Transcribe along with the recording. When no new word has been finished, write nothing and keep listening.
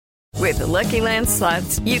With the Lucky Land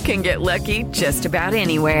Slots, you can get lucky just about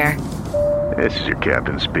anywhere. This is your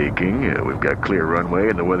captain speaking. We've got clear runway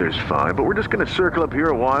and the weather's fine, but we're just going to circle up here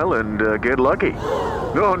a while and get lucky.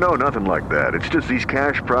 No, nothing like that. It's just these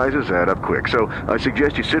cash prizes add up quick. So I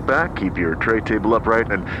suggest you sit back, keep your tray table upright,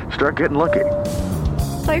 and start getting lucky.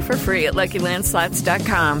 Play for free at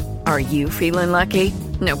LuckyLandSlots.com. Are you feeling lucky?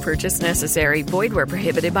 No purchase necessary. Void where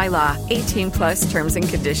prohibited by law. 18 plus terms and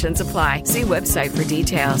conditions apply. See website for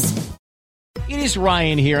details. It is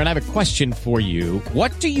Ryan here, and I have a question for you.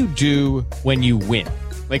 What do you do when you win?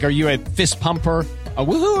 Like, are you a fist pumper, a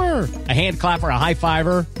woohooer, a hand clapper, a high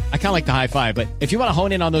fiver? I kind of like the high five, but if you want to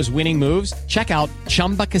hone in on those winning moves, check out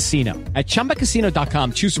Chumba Casino. At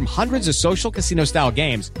ChumbaCasino.com, choose from hundreds of social casino-style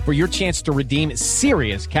games for your chance to redeem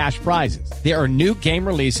serious cash prizes. There are new game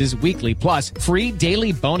releases weekly, plus free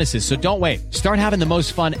daily bonuses, so don't wait. Start having the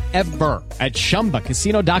most fun ever at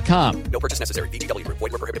ChumbaCasino.com. No purchase necessary. VGW. Void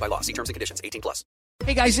where prohibited by law. See terms and conditions. 18 plus.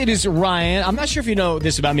 Hey guys, it is Ryan. I'm not sure if you know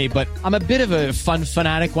this about me, but I'm a bit of a fun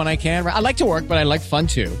fanatic when I can. I like to work, but I like fun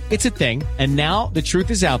too. It's a thing. And now the truth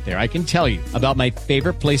is out there. I can tell you about my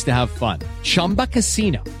favorite place to have fun. Chumba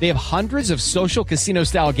Casino. They have hundreds of social casino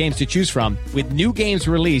style games to choose from with new games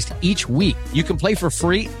released each week. You can play for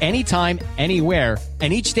free anytime, anywhere.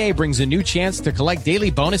 And each day brings a new chance to collect daily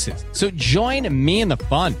bonuses. So join me in the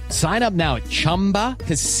fun. Sign up now at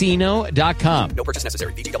ChumbaCasino.com. No purchase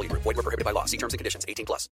necessary. VGW. Void where prohibited by law. See terms and conditions. 18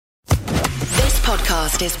 plus. This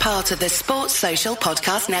podcast is part of the Sports Social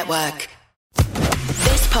Podcast Network.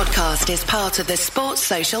 This podcast is part of the Sports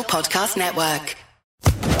Social Podcast Network.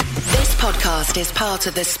 This podcast is part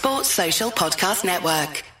of the Sports Social Podcast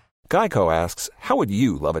Network. Geico asks, how would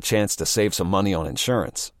you love a chance to save some money on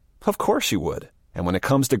insurance? Of course you would. And when it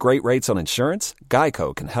comes to great rates on insurance,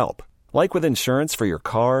 Geico can help. Like with insurance for your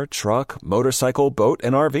car, truck, motorcycle, boat,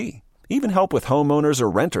 and RV. Even help with homeowners or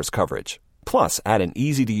renters coverage. Plus, add an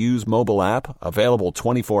easy-to-use mobile app, available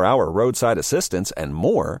 24-hour roadside assistance, and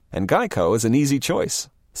more, and Geico is an easy choice.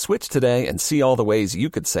 Switch today and see all the ways you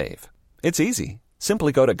could save. It's easy.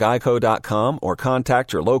 Simply go to geico.com or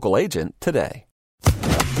contact your local agent today.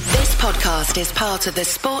 This podcast is part of the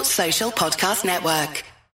Sports Social Podcast Network.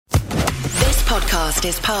 This podcast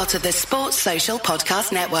is part of the Sports Social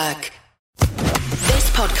Podcast Network. This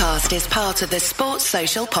podcast is part of the Sports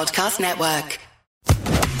Social Podcast Network.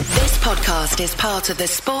 This podcast is part of the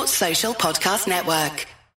Sports Social Podcast Network.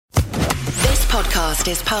 This podcast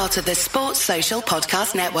is part of the Sports Social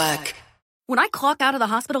Podcast Network. When I clock out of the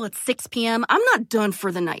hospital at 6 p.m., I'm not done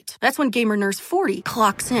for the night. That's when Gamer Nurse 40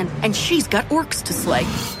 clocks in, and she's got orcs to slay.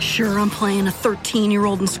 Sure, I'm playing a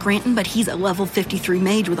 13-year-old in Scranton, but he's a level 53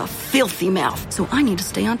 mage with a filthy mouth, so I need to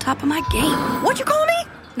stay on top of my game. What'd you call me?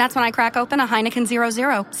 That's when I crack open a Heineken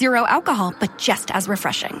 0.0. Zero alcohol, but just as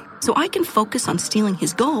refreshing. So I can focus on stealing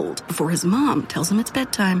his gold before his mom tells him it's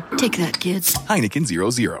bedtime. Take that, kids. Heineken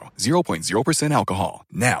 0.0. 0.0% alcohol.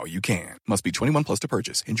 Now you can. Must be 21 plus to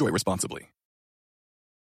purchase. Enjoy responsibly.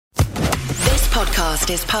 This podcast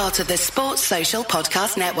is part of the Sports Social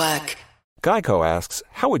Podcast Network. Geico asks,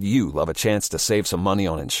 how would you love a chance to save some money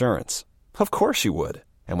on insurance? Of course you would.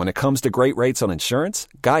 And when it comes to great rates on insurance,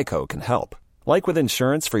 Geico can help. Like with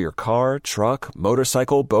insurance for your car, truck,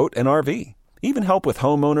 motorcycle, boat, and RV. Even help with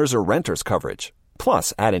homeowners or renters coverage.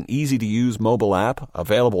 Plus, add an easy-to-use mobile app,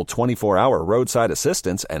 available 24-hour roadside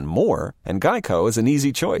assistance, and more, and Geico is an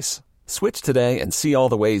easy choice. Switch today and see all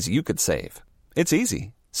the ways you could save. It's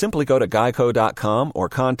easy. Simply go to geico.com or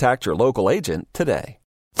contact your local agent today.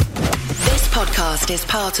 This podcast is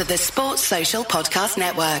part of the Sports Social Podcast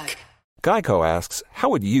Network. Geico asks, how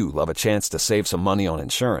would you love a chance to save some money on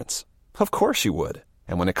insurance? Of course you would.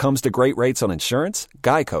 And when it comes to great rates on insurance,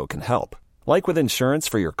 Geico can help. Like with insurance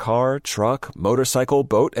for your car, truck, motorcycle,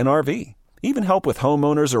 boat, and RV. Even help with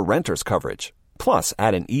homeowners or renters coverage. Plus,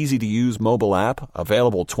 add an easy-to-use mobile app,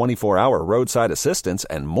 available 24-hour roadside assistance,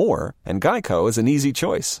 and more, and Geico is an easy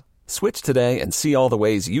choice. Switch today and see all the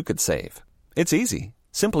ways you could save. It's easy.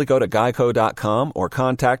 Simply go to geico.com or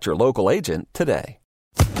contact your local agent today.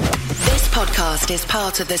 This podcast is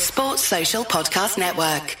part of the Sports Social Podcast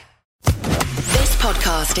Network. This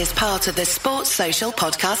podcast is part of the Sports Social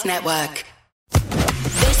Podcast Network.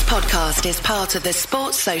 This podcast is part of the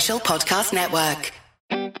Sports Social Podcast Network.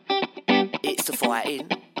 It's the fighting.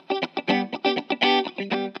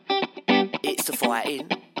 It's the fighting.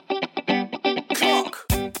 Clock.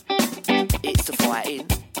 It's the fighting.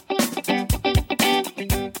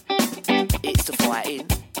 It's the fighting.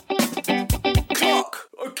 Clock.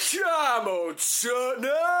 Come on,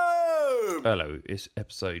 Tottenham. Hello, it's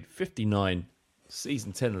episode 59,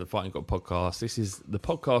 season 10 of the Fighting God podcast. This is the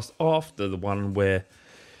podcast after the one where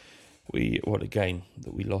What a game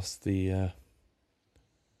that we lost the.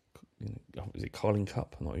 Was it Carling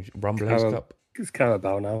Cup? I'm not even, Rumbelows Cup. It's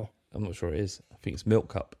Carabao now. I'm not sure it is. I think it's Milk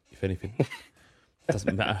Cup, if anything.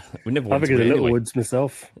 Doesn't matter. We never won. I think it's Littlewoods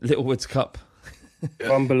myself. Littlewoods Cup.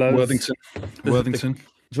 Rumbelows. Worthington. Do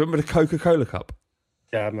you remember the Coca-Cola Cup?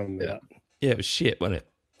 Yeah, I remember that. Yeah, it was shit, wasn't it?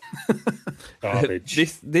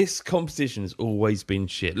 Garbage. This competition has always been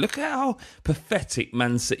shit. Look at how pathetic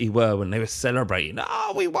Man City were when they were celebrating.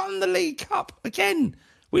 Oh, we won the League Cup again.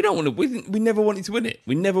 We don't want to. We never wanted to win it.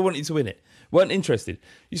 We never wanted to win it. Weren't interested.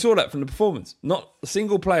 You saw that from the performance. Not a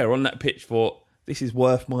single player on that pitch thought this is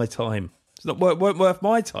worth my time. It's not weren't worth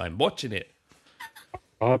my time watching it.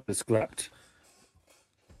 I was scrapped.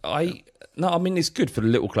 I mean it's good for the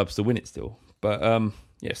little clubs to win it still, but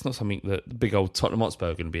it's not something that the big old Tottenham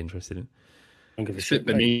Hotspur are going to be interested in. It's a bit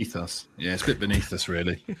beneath us. Yeah, it's a bit beneath us,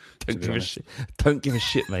 really. Don't give a shit. Don't give a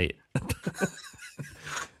shit, mate.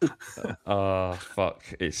 Oh, fuck.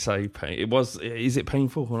 It's so painful. Is it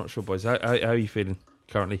painful? I'm not sure, boys. How are you feeling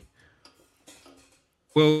currently?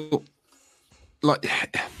 Well, I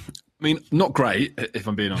mean, not great, if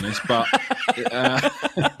I'm being honest, but,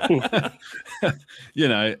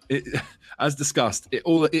 as discussed, it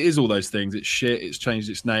is all those things. It's shit. It's changed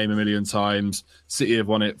its name a million times. City have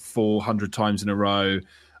won it 400 times in a row.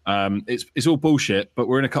 It's all bullshit, but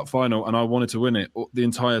we're in a cup final and I wanted to win it the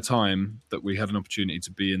entire time that we had an opportunity to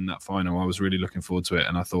be in that final. I was really looking forward to it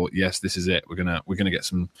and I thought, yes, this is it. We're gonna get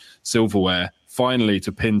some silverware finally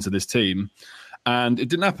to pin to this team, and it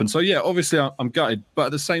didn't happen. So yeah, obviously I'm gutted, but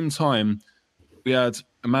at the same time, we had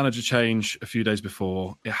a manager change a few days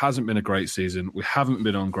before. It hasn't been a great season. We haven't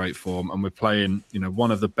been on great form, and we're playing, one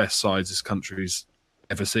of the best sides this country's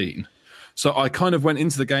ever seen. So I kind of went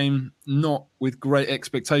into the game not with great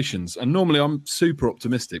expectations. And normally I'm super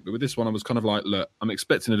optimistic, but with this one I was kind of like, look, I'm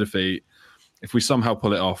expecting a defeat. If we somehow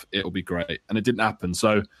pull it off, it'll be great. And it didn't happen.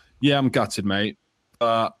 So yeah, I'm gutted, mate.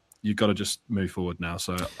 But you've got to just move forward now.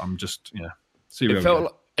 So I'm just, see where we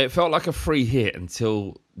go. It felt like a free hit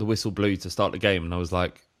until the whistle blew to start the game. And I was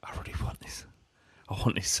like, I really want this. I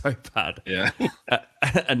want this so bad. Yeah.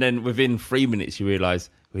 And then within 3 minutes, you realise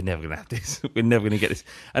we're never going to have this. We're never going to get this.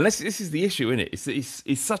 Unless this is the issue, isn't it?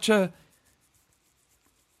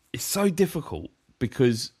 It's so difficult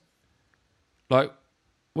because, why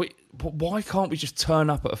can't we just turn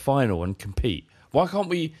up at a final and compete? Why can't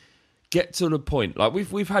we get to the point? Like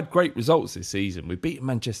we've had great results this season. We've beaten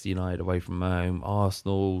Manchester United away from home,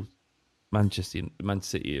 Arsenal, Manchester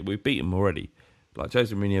City. We've beaten them already. Like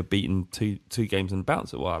Jose Mourinho beaten two games and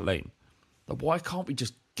bounce at White Lane. Like, why can't we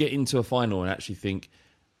just get into a final and actually think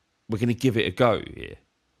we're going to give it a go here?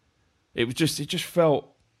 It just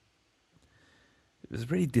felt, it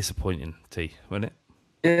was really disappointing, wasn't it?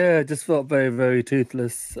 Yeah, it just felt very, very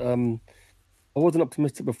toothless. I wasn't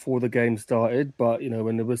optimistic before the game started, but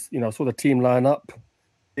when there was, I saw the team line up,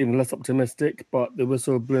 even less optimistic. But the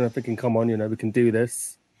whistle blew, thinking, come on, we can do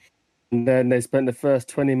this. And then they spent the first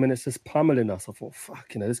 20 minutes just pummeling us. I thought,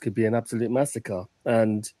 fuck, this could be an absolute massacre.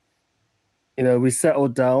 And, we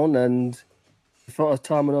settled down and felt as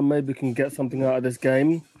time went on, maybe we can get something out of this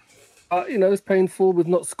game. But, it's painful. We've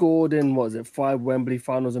not scored in, 5 Wembley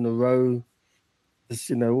finals in a row.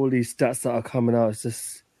 Just, all these stats that are coming out, it's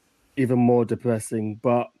just even more depressing.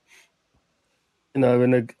 But, in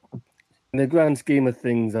the grand scheme of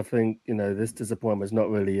things, I think, this disappointment is not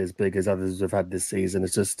really as big as others we've had this season.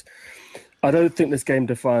 It's just, I don't think this game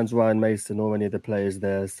defines Ryan Mason or any of the players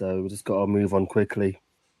there, so we just got to move on quickly.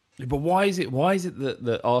 But why is it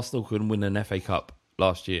that Arsenal couldn't win an FA Cup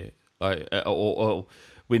last year? Or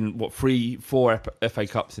win, 4 FA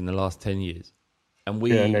Cups in the last 10 years? And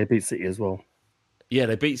and they beat City as well. Yeah,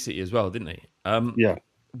 they beat City as well, didn't they? Yeah.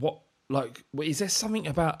 Is there something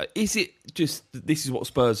about? Is it just that this is what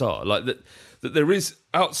Spurs are like? That there is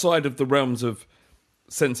outside of the realms of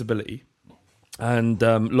sensibility and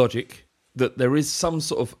logic, that there is some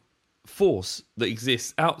sort of force that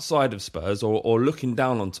exists outside of Spurs or looking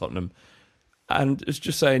down on Tottenham, and it's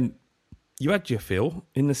just saying, you had your fill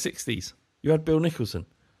in the 60s. You had Bill Nicholson.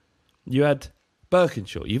 You had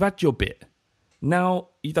Birkinshaw. You've had your bit. Now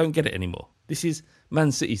you don't get it anymore. This is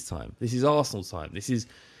Man City's time. This is Arsenal's time. This is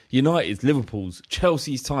United's, Liverpool's,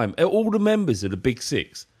 Chelsea's time. All the members of the Big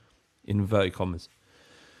Six, in inverted commas,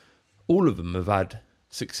 all of them have had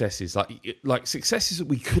successes, like successes that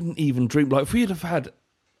we couldn't even dream. Like if we had had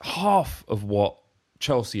half of what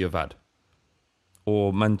Chelsea have had,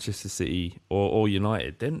 or Manchester City, or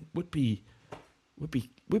United, then we'd be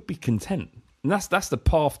content. And that's the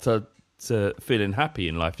path to feeling happy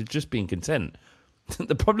in life. Is just being content.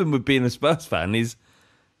 The problem with being a Spurs fan is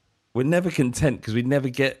we're never content because we never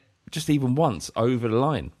get just even once over the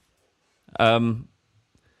line.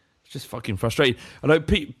 It's just fucking frustrating. I know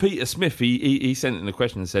Peter Smith, he sent in a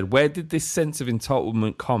question and said, where did this sense of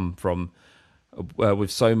entitlement come from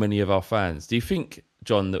with so many of our fans? Do you think,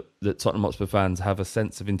 John, that Tottenham Hotspur fans have a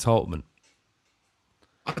sense of entitlement?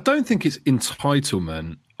 I don't think it's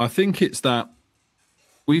entitlement. I think it's that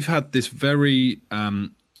we've had this very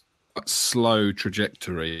slow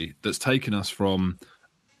trajectory that's taken us from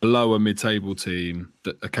a lower mid-table team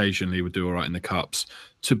that occasionally would do all right in the Cups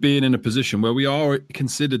to being in a position where we are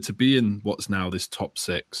considered to be in what's now this top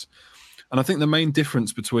six. And I think the main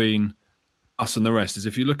difference between us and the rest is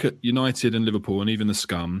if you look at United and Liverpool and even the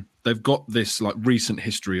scum, they've got this like recent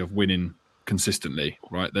history of winning consistently,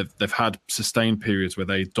 right? They've had sustained periods where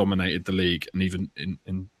they dominated the league, and even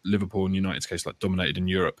in Liverpool and United's case, like dominated in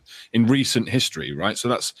Europe in recent history, right? So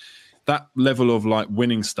that's that level of like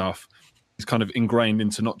winning stuff is kind of ingrained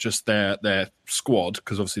into not just their squad,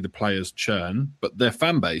 because obviously the players churn, but their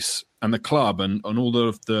fan base and the club and all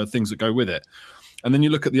of the things that go with it. And then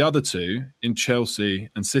you look at the other two in Chelsea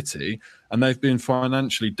and City, and they've been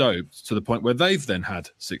financially doped to the point where they've then had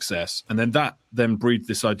success. And then that then breeds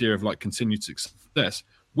this idea of like continued success.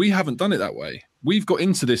 We haven't done it that way. We've got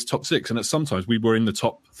into this top six, and at sometimes we were in the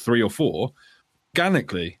top 3 or 4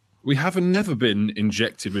 organically. We haven't never been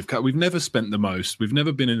injected with. We've never spent the most. We've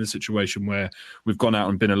never been in a situation where we've gone out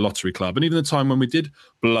and been a lottery club. And even the time when we did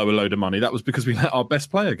blow a load of money, that was because we let our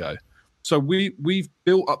best player go. So we've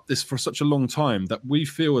built up this for such a long time that we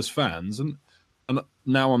feel as fans, and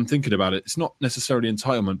now I'm thinking about it, it's not necessarily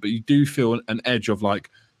entitlement, but you do feel an edge of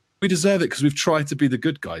like, we deserve it because we've tried to be the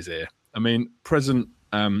good guys here. I mean, present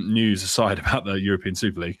news aside about the European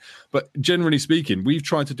Super League, but generally speaking, we've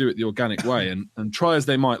tried to do it the organic way, and try as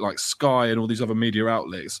they might, like Sky and all these other media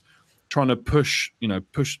outlets, trying to push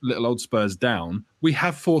little old Spurs down, we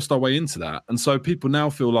have forced our way into that. And so people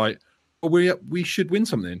now feel like, well, we should win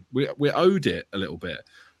something. We're owed it a little bit.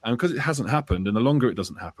 And because it hasn't happened, and the longer it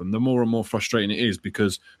doesn't happen, the more and more frustrating it is,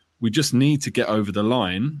 because we just need to get over the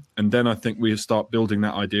line. And then I think we start building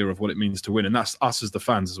that idea of what it means to win. And that's us as the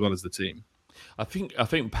fans as well as the team. I think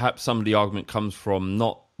perhaps some of the argument comes from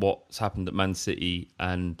not what's happened at Man City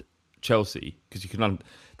and Chelsea, because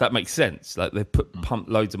that makes sense. Like they pumped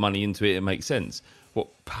loads of money into it, it makes sense. What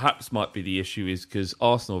perhaps might be the issue is because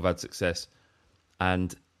Arsenal have had success,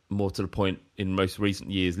 and more to the point, in most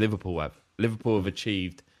recent years, Liverpool have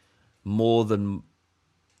achieved more than...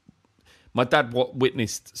 My dad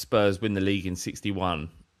witnessed Spurs win the league in 1961,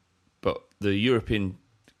 but the European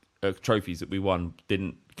trophies that we won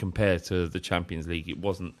didn't compare to the Champions League. It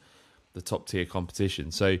wasn't the top tier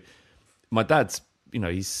competition. So my dad's,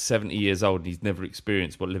 he's 70 years old and he's never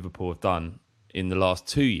experienced what Liverpool have done in the last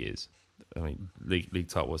 2 years. I mean, league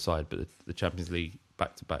title aside, but the Champions League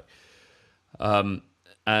back to back.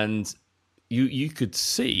 And you could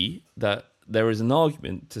see that there is an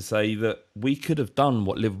argument to say that we could have done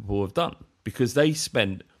what Liverpool have done, because they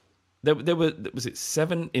spent... There were, was it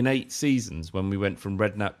 7 in 8 seasons when we went from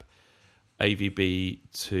Redknapp, AVB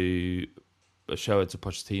to Showa to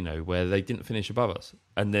Pochettino, where they didn't finish above us.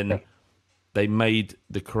 And then they made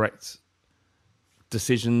the correct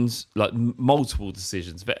decisions, like multiple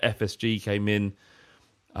decisions. FSG came in,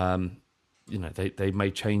 they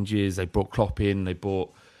made changes, they brought Klopp in, they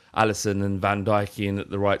brought Alisson and Van Dijk in at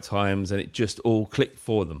the right times, and it just all clicked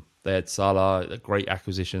for them. They had Salah, a great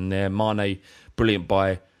acquisition there, Mane, brilliant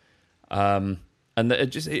buy, and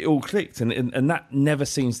it all clicked, and that never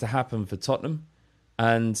seems to happen for Tottenham.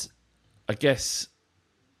 And I guess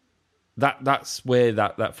that's where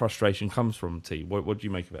that frustration comes from. T, what do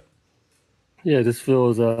you make of it? Yeah, this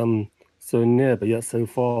feels so near, but yet so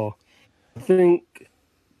far. I think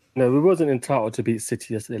we wasn't entitled to beat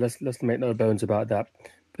City yesterday. Let's make no bones about that.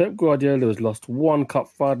 Pep Guardiola has lost one cup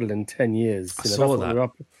final in 10 years. I saw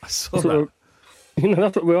that. That's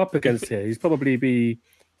what we're up against here. He's probably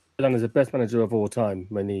done as the best manager of all time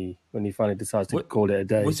when he finally decides to call it a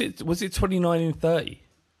day. Was it 29 in 30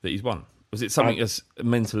 that he's won? Was it something as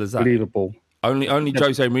mental as that? Unbelievable. Only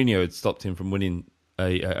Jose Mourinho had stopped him from winning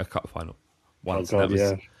a cup final once. Oh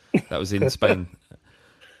God, that was in Spain.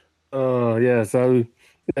 Oh yeah. So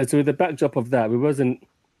with the backdrop of that, we wasn't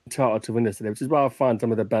entitled to win this today, which is why I find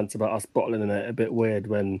some of the bants about us bottling it a bit weird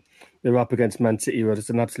when they're up against Man City, where it's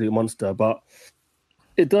an absolute monster. But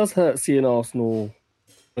it does hurt seeing Arsenal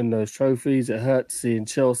win those trophies. It hurts seeing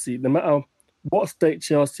Chelsea, no matter what state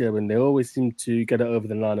Chelsea are in, they always seem to get it over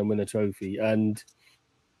the line and win a trophy. And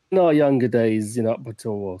in our younger days, up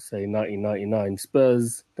until, say, 1999,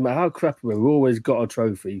 Spurs, no matter how crappy we always got a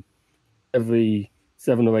trophy. Every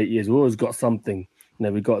 7 or 8 years, we always got something.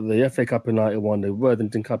 We got the FA Cup in 91, the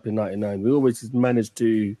Worthington Cup in 99. We always just managed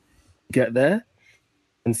to get there.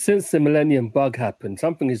 And since the Millennium Bug happened,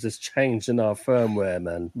 something has just changed in our firmware,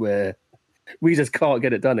 man, where we just can't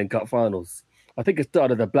get it done in cup finals. I think it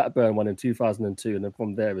started the Blackburn one in 2002, and then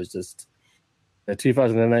from there it's just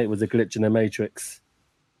 2008 was a glitch in the Matrix.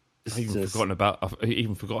 I've even forgotten about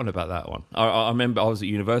that one. I remember I was at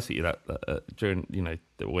university during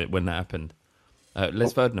when that happened.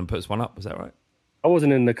 Les Ferdinand put us one up. Was that right? I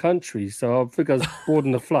wasn't in the country, so I think I was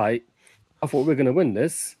boarding the flight. I thought we were going to win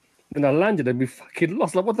this. Then I landed and we fucking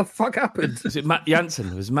lost. Like, what the fuck happened? Is it Matt Jansen?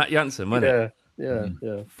 It was Matt Jansen, wasn't it?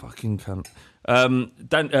 Yeah. Fucking cunt.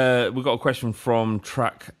 Dan, we got a question from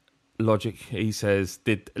Track Logic. He says,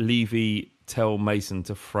 "Did Levy tell Mason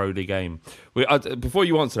to throw the game?" Before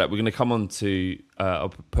you answer that, we're going to come on to. I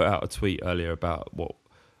put out a tweet earlier about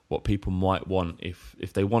what people might want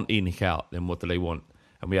if they want ENIC out. Then what do they want?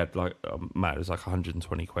 And we had Matt, it was like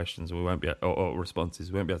 120 questions, and we won't be or responses.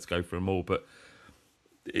 We won't be able to go through them all, but.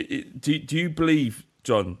 Do you believe,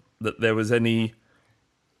 John, that there was any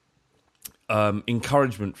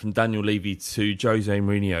encouragement from Daniel Levy to Jose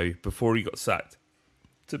Mourinho before he got sacked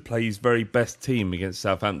to play his very best team against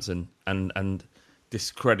Southampton and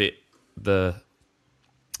discredit the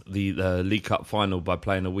League Cup final by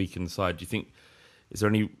playing a weakened side? Do you think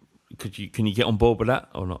can you get on board with that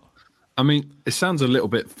or not? I mean, it sounds a little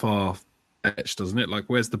bit far-fetched, doesn't it? Like,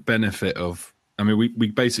 where's the benefit of? I mean, we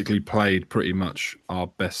basically played pretty much our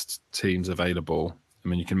best teams available. I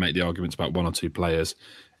mean, you can make the arguments about one or two players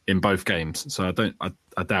in both games. So I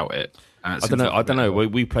doubt it. I don't know.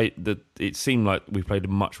 We played it seemed like we played a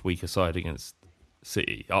much weaker side against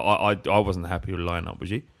City. I wasn't happy with the lineup. Was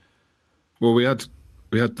you? Well, we had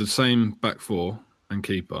the same back four and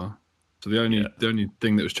keeper. So the only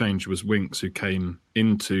thing that was changed was Winks, who came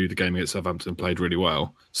into the game against Southampton and played really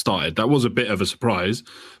well. Started. That was a bit of a surprise,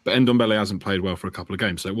 but Ndombele hasn't played well for a couple of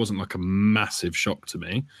games, so it wasn't like a massive shock to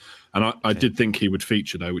me. And I did think he would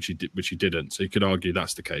feature though, which he didn't. So you could argue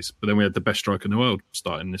that's the case. But then we had the best striker in the world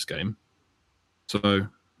starting this game. So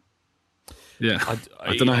yeah,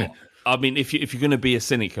 I don't know. I mean, if you're going to be a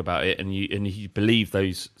cynic about it and you believe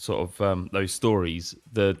those sort of those stories,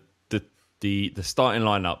 the starting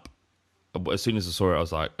lineup. As soon as I saw it, I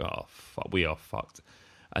was like, "Oh, fuck, we are fucked."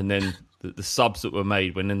 And then the subs that were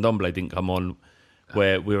made when Ndombele didn't come on,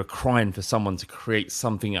 where we were crying for someone to create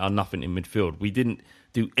something out of nothing in midfield. We didn't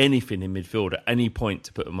do anything in midfield at any point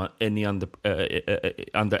to put them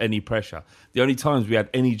under any pressure. The only times we had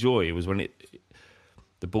any joy was when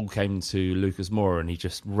the ball came to Lucas Moura and he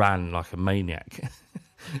just ran like a maniac.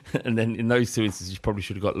 And then in those two instances, you probably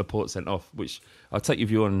should have got Laporte sent off, which I'll take your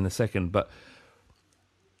view on in a second, but.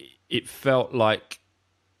 It felt like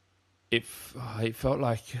it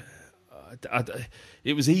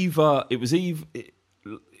was either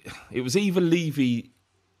Levy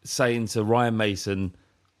saying to Ryan Mason,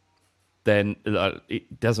 then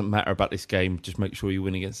it doesn't matter about this game, just make sure you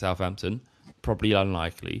win against Southampton. Probably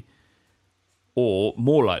unlikely, or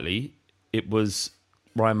more likely, it was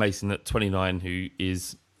Ryan Mason at 29, who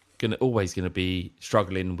is always going to be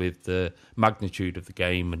struggling with the magnitude of the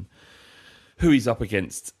game and who he's up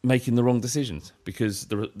against, making the wrong decisions because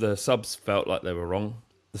the subs felt like they were wrong.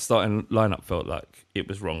 The starting lineup felt like it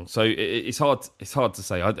was wrong. So it's hard to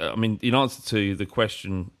say. I mean, in answer to the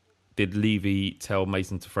question, did Levy tell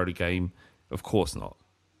Mason to throw the game? Of course not.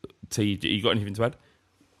 T, you got anything to add?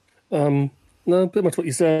 No, pretty much what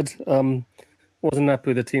you said. Wasn't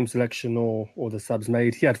happy with the team selection or the subs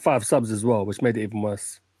made. He had 5 subs as well, which made it even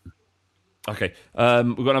worse. Okay.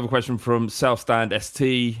 We've got another question from South Stand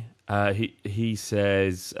ST. He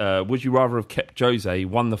says, would you rather have kept Jose,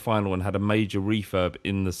 won the final and had a major refurb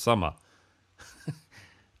in the summer?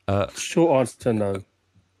 Short answer, no.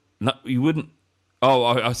 No, you wouldn't? Oh,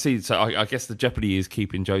 I see. So I guess the jeopardy is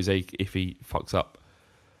keeping Jose if he fucks up.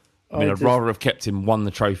 I mean, I'd rather have kept him, won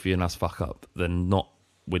the trophy and us fuck up than not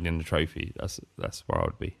winning the trophy. That's where I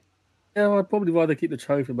would be. Yeah, I'd probably rather keep the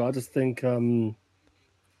trophy, but I just think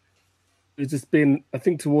it's just been, I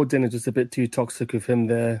think towards the end, it's just a bit too toxic with him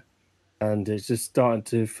there. And it's just starting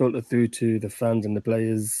to filter through to the fans and the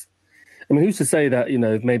players. I mean, who's to say that,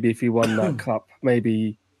 maybe if he won that cup,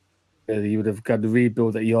 maybe he would have got the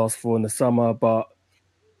rebuild that he asked for in the summer. But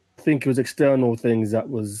I think it was external things that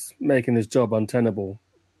was making his job untenable,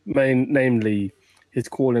 namely his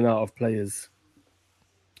calling out of players.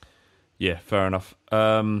 Yeah, fair enough.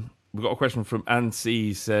 We've got a question from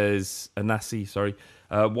Anasi, sorry.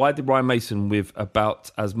 Why did Ryan Mason, with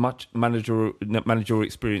about as much managerial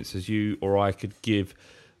experience as you or I could give,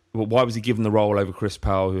 why was he given the role over Chris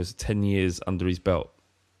Powell, who has 10 years under his belt?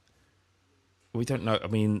 We don't know. I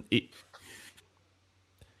mean,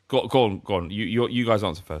 go on. You guys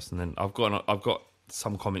answer first, and then I've got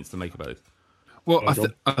some comments to make about it. Well,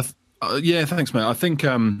 yeah, thanks, mate. I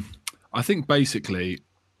think basically you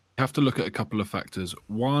have to look at a couple of factors.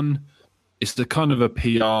 One, it's the kind of a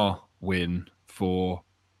PR win for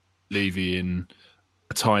Levy in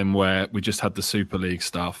a time where we just had the Super League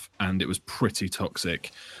stuff and it was pretty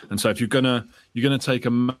toxic. And so if you're gonna take a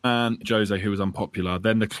man, Jose, who was unpopular,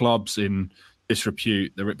 then the club's in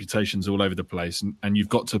disrepute, the reputation's all over the place, and you've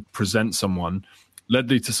got to present someone.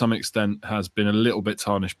 Ledley, to some extent, has been a little bit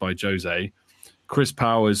tarnished by Jose. Chris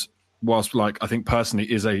Powers, whilst I think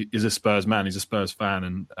personally is a Spurs man, he's a Spurs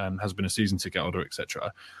fan and has been a season ticket holder,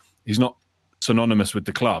 etc. He's not synonymous with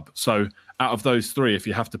the club. So out of those three, if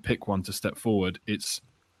you have to pick one to step forward, it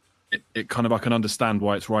kind of, I can understand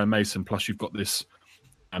why it's Ryan Mason. Plus, you've got this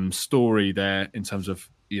story there in terms of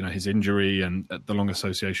his injury and the long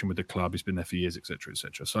association with the club. He's been there for years, etc.,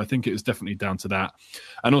 etc. So I think it is definitely down to that.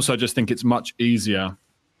 And also, I just think it's much easier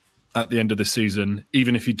at the end of the season,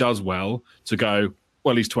 even if he does well, to go,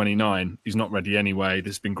 well, he's 29. He's not ready anyway.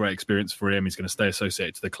 This has been great experience for him. He's going to stay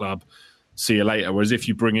associated to the club. See you later. Whereas if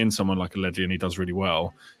you bring in someone like a Ledley and he does really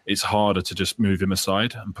well, it's harder to just move him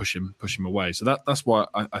aside and push him away. So that's why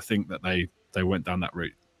I think that they went down that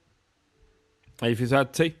route. If he's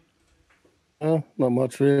had tea? Oh, not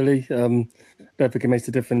much really. Don't think it makes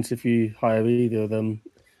a difference if you hire either of them.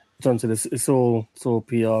 John said it's all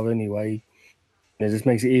PR anyway. It just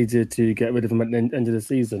makes it easier to get rid of them at the end of the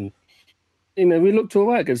season. We looked all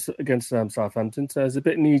right against Southampton, so it's a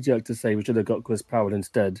bit knee-jerk to say we should have got Chris Powell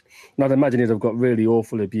instead. And I'd imagine he'd have got really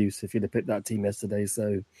awful abuse if he'd have picked that team yesterday,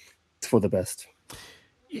 so it's for the best.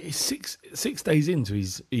 Yeah, he's six days into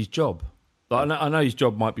his job. I know his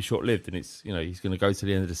job might be short-lived and it's he's going to go to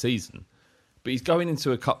the end of the season, but he's going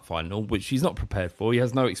into a cup final, which he's not prepared for. He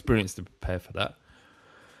has no experience to prepare for that.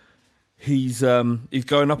 He's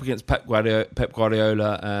going up against Pep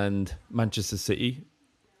Guardiola and Manchester City,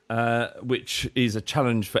 which is a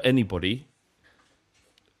challenge for anybody.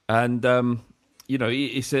 And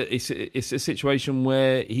it's a situation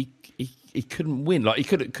where he couldn't win. Like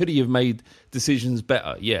could he have made decisions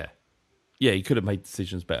better? Yeah, he could have made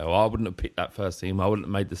decisions better. I wouldn't have picked that first team. I wouldn't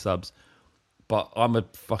have made the subs. But I'm a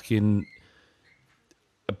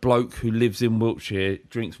bloke who lives in Wiltshire,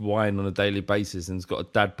 drinks wine on a daily basis and's got a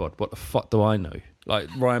dad bod. What the fuck do I know? Like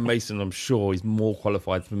Ryan Mason, I'm sure he's more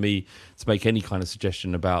qualified for me to make any kind of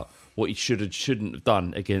suggestion about what he shouldn't have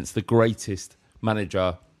done against the greatest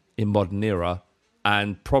manager in modern era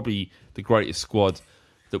and probably the greatest squad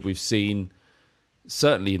that we've seen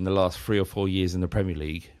certainly in the last 3 or 4 years in the Premier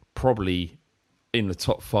League, probably in the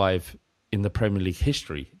top 5 in the Premier League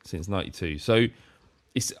history since 92. So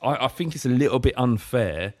I think it's a little bit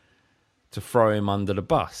unfair to throw him under the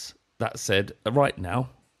bus. That said, right now,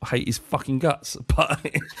 I hate his fucking guts, but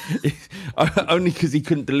only because he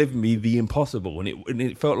couldn't deliver me the impossible, and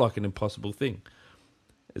it felt like an impossible thing.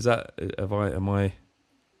 Am I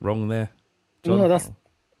wrong there, John? No, that's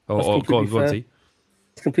completely fair.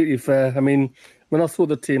 It's completely fair. I mean, when I saw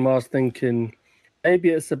the team, I was thinking maybe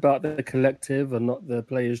it's about the collective and not the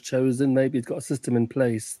players chosen. Maybe he's got a system in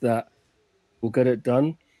place that will get it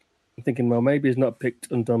done. I'm thinking, well, maybe he's not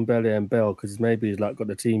picked Ndombele and Bell because maybe he's got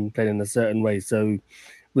the team playing in a certain way. So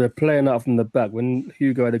we're playing out from the back. When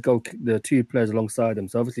Hugo had to go kick the 2 players alongside him,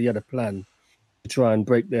 so obviously he had a plan to try and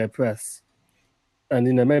break their press. And,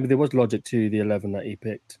 maybe there was logic to the 11 that he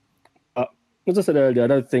picked. As I said earlier, I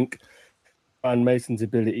don't think Ryan Mason's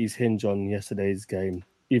abilities hinge on yesterday's game,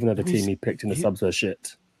 even though the team he picked in the subs were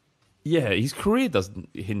shit. Yeah, his career doesn't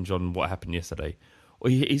hinge on what happened yesterday. Or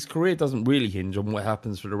his career doesn't really hinge on what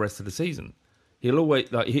happens for the rest of the season. He'll always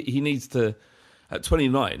he needs to, at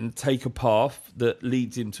 29, take a path that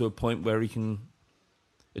leads him to a point where he can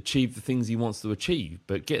achieve the things he wants to achieve.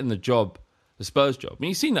 But getting the Spurs job. I mean,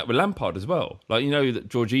 you've seen that with Lampard as well. That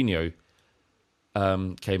Jorginho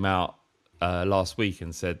came out last week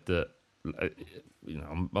and said that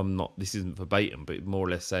I'm not. This isn't verbatim, but more or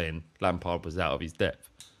less saying Lampard was out of his depth.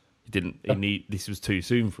 This was too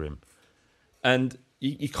soon for him, and.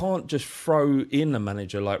 You can't just throw in a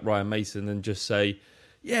manager like Ryan Mason and just say,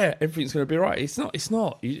 yeah, everything's going to be right. It's not.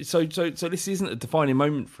 So this isn't a defining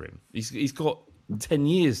moment for him. He's got 10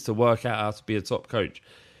 years to work out how to be a top coach.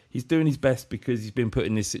 He's doing his best because he's been put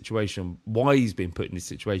in this situation. Why he's been put in this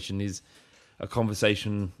situation is a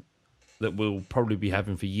conversation that we'll probably be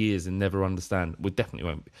having for years and never understand. We definitely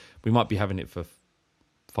won't. We might be having it for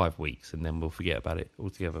 5 weeks and then we'll forget about it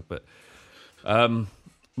altogether. But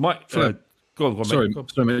Mike... Go on, sorry,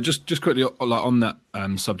 mate. Just quickly, on that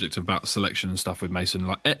subject about selection and stuff with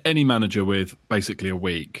Mason, any manager with basically a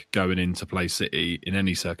week going in to play City in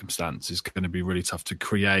any circumstance is going to be really tough to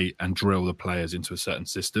create and drill the players into a certain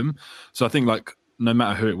system. So I think no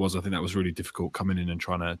matter who it was, I think that was really difficult coming in and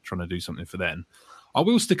trying to do something for them. I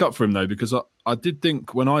will stick up for him though, because I did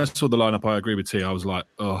think when I saw the lineup, I agree with T. I was like,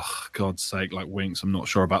 oh God's sake, like Winks, I'm not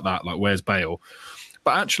sure about that. Like, where's Bale?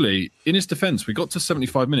 But actually, in his defence, we got to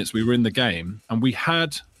 75 minutes, we were in the game, and we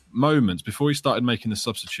had moments before he started making the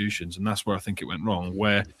substitutions, and that's where I think it went wrong,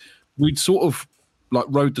 where we'd sort of like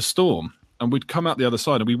rode the storm and we'd come out the other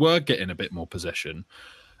side and we were getting a bit more possession.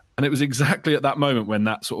 And it was exactly at that moment when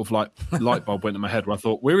that sort of like light bulb went in my head, where I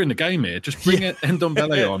thought, we're in the game here. Just bring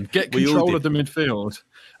Ndombele on, get control of the midfield,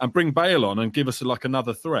 and bring Bale on and give us like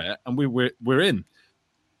another threat, and we're in.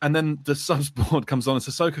 And then the subs board comes on and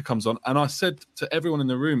Sissoko comes on, and I said to everyone in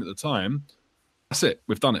the room at the time, that's it,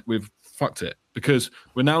 we've done it, we've fucked it, because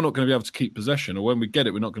we're now not going to be able to keep possession, or when we get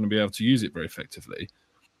it, we're not going to be able to use it very effectively.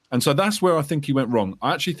 And so that's where I think he went wrong.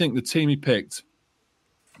 I actually think the team he picked,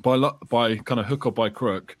 by kind of hook or by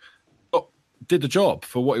crook, did the job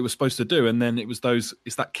for what it was supposed to do. And then it's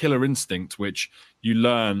that killer instinct which you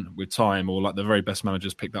learn with time, or like the very best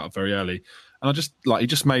managers pick that up very early. And I just like he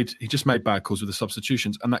just made bad calls with the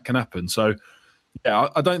substitutions, and that can happen. So yeah,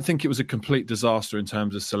 I don't think it was a complete disaster in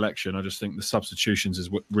terms of selection. I just think the substitutions is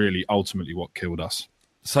what really ultimately what killed us.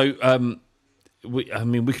 So we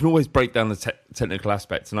can always break down the technical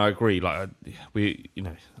aspects, and I agree. Like I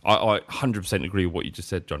 100% agree with what you just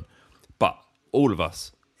said, John. But all of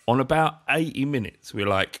us, on about 80 minutes, we're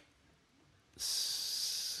like,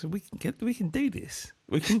 so we can do this.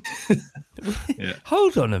 We can. Yeah.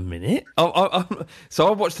 Hold on a minute. So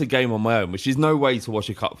I watched the game on my own, which is no way to watch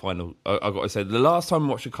a cup final. I got to say, the last time I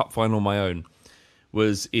watched a cup final on my own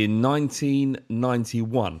was in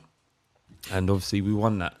 1991. And obviously we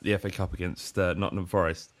won the FA Cup against Nottingham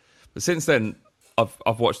Forest. But since then,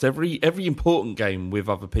 I've watched every important game with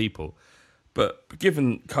other people. But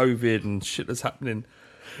given COVID and shit that's happening,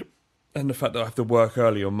 and the fact that I have to work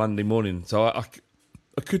early on Monday morning, so I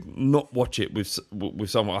could not watch it with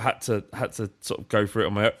someone. I had to sort of go through it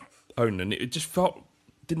on my own, and it just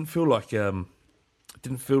didn't feel like a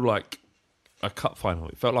cup final.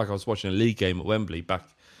 It felt like I was watching a league game at Wembley back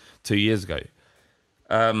 2 years ago.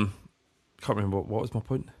 Can't remember what was my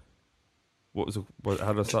point. How did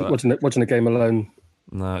I start that? Watching a game alone.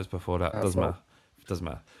 No, it was before that. Doesn't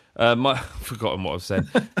matter. I've forgotten what I've said.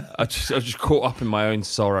 I just caught up in my own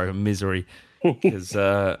sorrow and misery because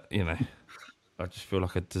I just feel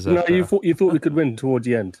like I deserve. No, you thought we could win towards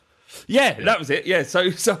the end. Yeah, that was it. Yeah, so I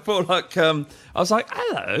felt like I was like,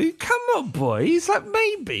 "Hello, come on, boys! Like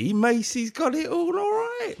maybe Macy's got it all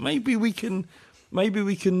right. Maybe we can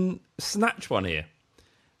snatch one here."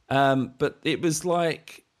 But it was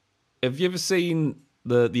like, have you ever seen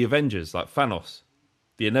the Avengers, like Thanos,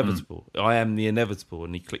 the inevitable? I am the inevitable,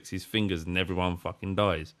 and he clicks his fingers and everyone fucking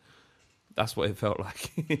dies. That's what it felt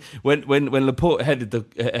like when Laporte headed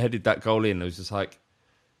that goal in. It was just like,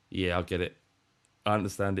 yeah, I get it, I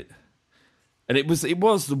understand it, and it was the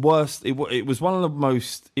worst. It was one of the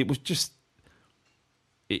most. It was just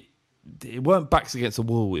it weren't backs against the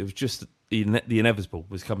wall. It was just the inevitable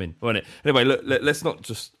was coming, wasn't it? Anyway, look, let's not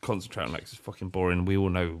just concentrate on that 'cause it's fucking boring. We all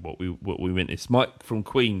know what we witnessed. Mike from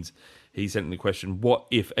Queens, he sent in the question: what,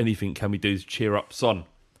 if anything, can we do to cheer up Son?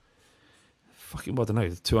 Fucking, I don't know.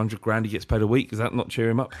 200 grand he gets paid a week. Does that not cheer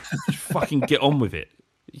him up? Just fucking get on with it.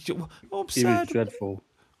 I'm sad. It was dreadful.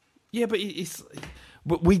 Yeah, but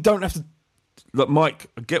we don't have to. Look, Mike,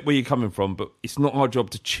 I get where you're coming from, but it's not our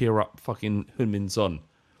job to cheer up fucking Heung-min Son.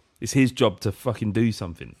 It's his job to fucking do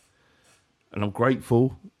something. And I'm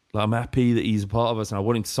grateful. Like, I'm happy that he's a part of us, and I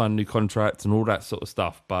want him to sign a new contract and all that sort of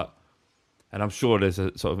stuff. And I'm sure there's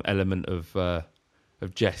a sort of element of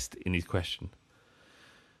jest in his question.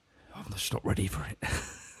 I'm just not ready for it.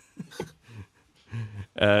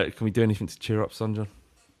 Can we do anything to cheer up Son, John?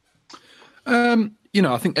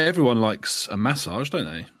 I think everyone likes a massage, don't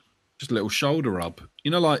they? Just a little shoulder rub.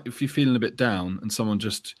 Like if you're feeling a bit down and someone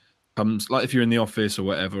just comes, like if you're in the office or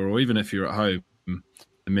whatever, or even if you're at home,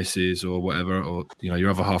 the missus or whatever, or your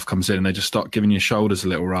other half comes in and they just start giving your shoulders a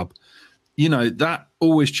little rub. That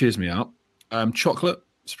always cheers me up. Chocolate,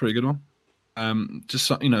 it's a pretty good one. Just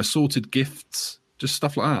assorted gifts, just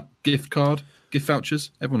stuff like that. Gift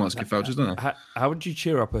vouchers. Everyone likes gift vouchers, don't they? How would you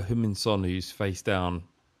cheer up a Heung-min Son who's face down,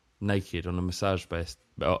 naked on a massage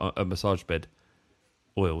bed,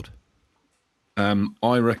 oiled?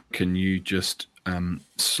 I reckon you just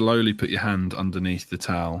slowly put your hand underneath the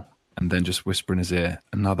towel and then just whisper in his ear,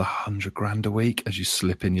 another 100 grand a week, as you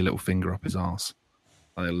slip in your little finger up his arse.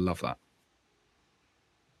 I love that.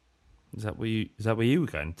 Is that where you were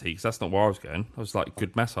going, T? Because that's not where I was going. I was like,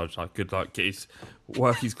 good massage, like good, like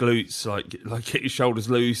work his glutes, like get his shoulders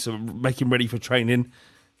loose, and make him ready for training.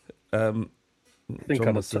 I think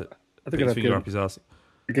put his finger up his ass.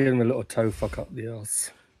 Give him a little toe fuck up the ass.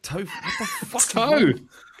 Toe? What the fuck? Toe?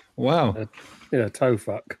 Wow. Toe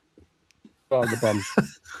fuck. Right up the bum.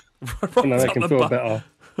 Right make up him the feel bum. better.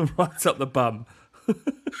 Right up the bum. Make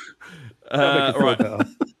him feel right. better.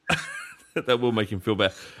 That will make him feel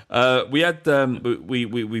better. We had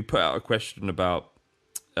we put out a question about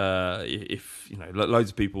if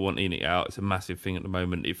loads of people want ENIC out. It's a massive thing at the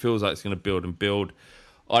moment. It feels like it's going to build and build.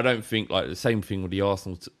 I don't think like the same thing with the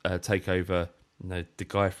Arsenal takeover. The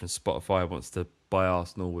guy from Spotify wants to buy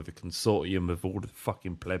Arsenal with a consortium of all the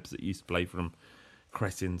fucking plebs that used to play for them,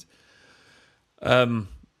 cretins.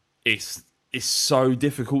 It's so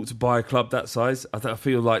difficult to buy a club that size. I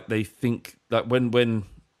feel like they think that when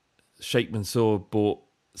Sheikh Mansour bought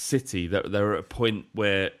City, that they were at a point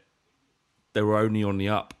where they were only on the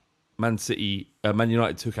up. Man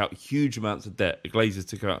United took out huge amounts of debt. The Glazers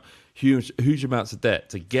took out huge amounts of debt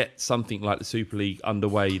to get something like the Super League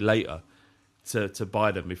underway later to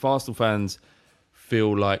buy them. If Arsenal fans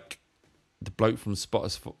feel like the bloke from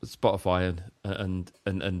Spotify and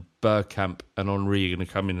Bergkamp and Henry are going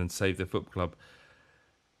to come in and save their football club,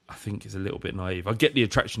 I think it's a little bit naive. I get the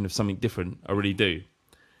attraction of something different, I really do.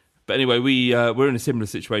 But anyway, we're in a similar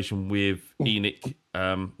situation with ENIC.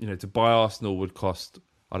 To buy Arsenal would cost,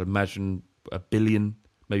 I'd imagine, $1 billion,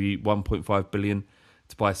 maybe 1.5 billion.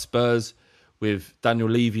 To buy Spurs with Daniel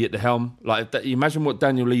Levy at the helm, imagine what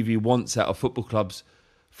Daniel Levy wants out of football clubs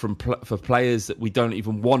for players that we don't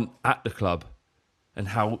even want at the club, and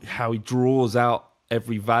how he draws out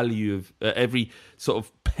every value of every sort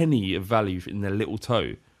of penny of value in their little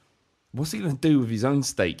toe. What's he going to do with his own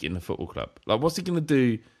stake in the football club? Like, what's he going to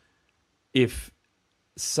do if,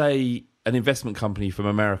 say, an investment company from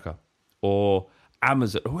America or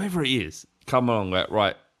Amazon, whoever it is, come along,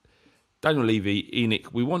 right, Daniel Levy,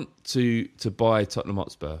 ENIC, we want to buy Tottenham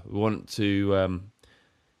Hotspur. We want to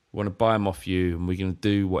buy them off you, and we're going to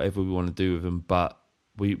do whatever we want to do with them, but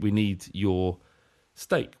we need your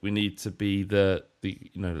stake. We need to be the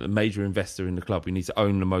major investor in the club. We need to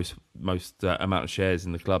own the most amount of shares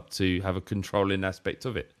in the club to have a controlling aspect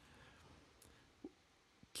of it.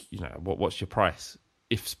 What's your price?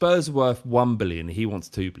 If Spurs are worth 1 billion, he wants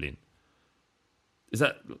 2 billion. Is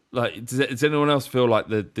that like? Does anyone else feel like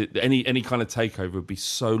any kind of takeover would be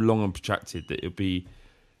so long and protracted that it'd be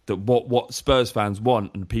that what Spurs fans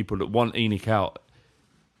want and the people that want ENIC out,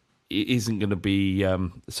 it isn't going to be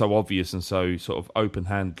so obvious and so sort of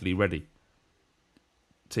open-handedly ready?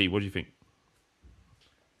 T, what do you think?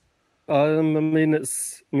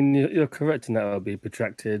 You're correct in that it'll be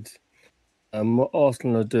protracted. What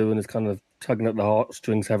Arsenal are doing is kind of tugging at the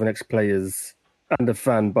heartstrings, having ex-players and a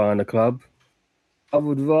fan buying a club. I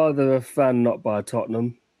would rather a fan not buy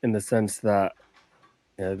Tottenham, in the sense that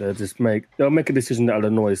they'll make a decision that'll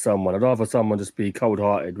annoy someone. I'd rather someone just be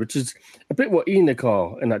cold-hearted, which is a bit what ENIC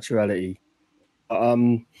are in actuality.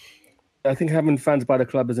 I think having fans buy the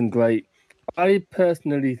club isn't great. I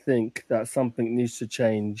personally think that something needs to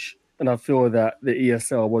change, and I feel that the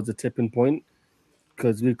ESL was a tipping point,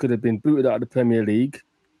 because we could have been booted out of the Premier League.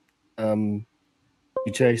 We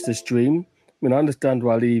chased this dream. I understand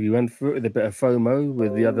why Levy went for it with a bit of FOMO,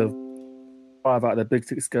 with the other 5 out of the big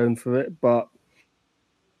 6 going for it, but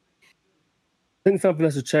I think something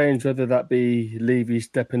has to change, whether that be Levy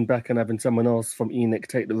stepping back and having someone else from ENIC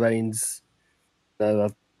take the reins. I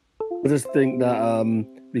just think that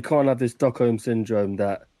we can't have this Stockholm syndrome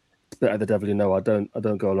that it's better the devil you know. I don't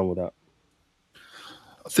go along with that.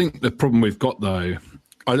 I think the problem we've got, though,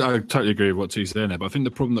 I totally agree with what T's saying there, but I think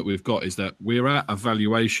the problem that we've got is that we're at a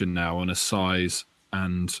valuation now on a size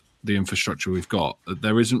and the infrastructure we've got.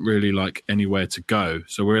 There isn't really like anywhere to go.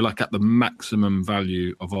 So we're like at the maximum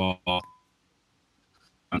value of our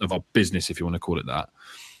business, if you want to call it that.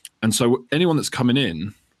 And so anyone that's coming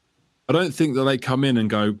in, I don't think that they come in and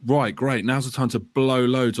go, right, great, now's the time to blow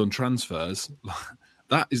loads on transfers.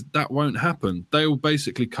 That won't happen. They'll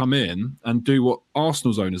basically come in and do what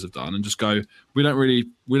Arsenal's owners have done and just go, we don't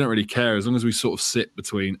really care, as long as we sort of sit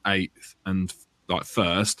between 8th and like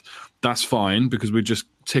 1st, that's fine, because we just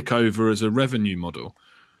tick over as a revenue model.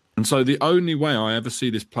 And so the only way I ever see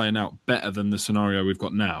this playing out better than the scenario we've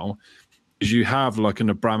got now is you have like an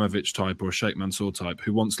Abramovich type or a Sheikh Mansour type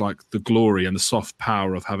who wants like the glory and the soft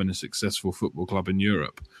power of having a successful football club in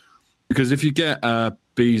Europe. Because if you get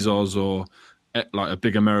Bezos or like a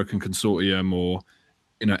big American consortium or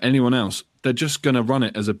anyone else, they're just going to run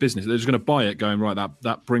it as a business. They're just going to buy it, going, right,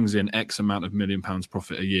 that brings in X amount of £1 million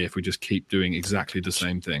profit a year if we just keep doing exactly the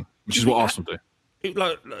same thing, which is what Arsenal do.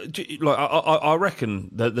 I reckon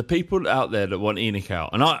that the people out there that want ENIC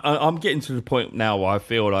out, and I'm getting to the point now where I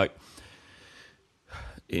feel like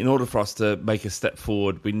in order for us to make a step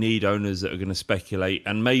forward, we need owners that are going to speculate,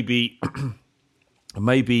 and maybe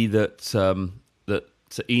that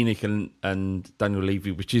ENIC and Daniel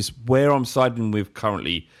Levy, which is where I'm siding with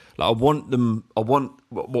currently. Like I want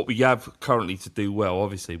what we have currently to do well.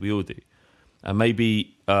 Obviously, we all do, and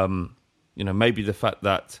maybe maybe the fact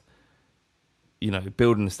that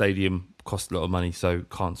building a stadium costs a lot of money, so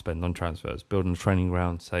can't spend on transfers. Building a training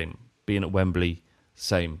ground, same. Being at Wembley,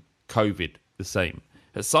 same. COVID, the same.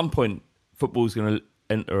 At some point, football's going to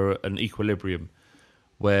enter an equilibrium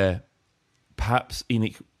where perhaps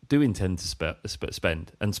ENIC do intend to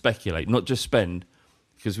spend and speculate, not just spend,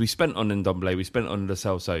 because we spent on Ndombele, we spent on Lo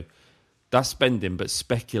Celso. That's spending, but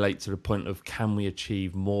speculate to the point of can we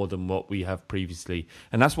achieve more than what we have previously?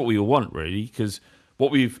 And that's what we all want, really, because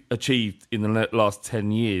what we've achieved in the last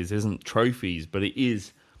 10 years isn't trophies, but it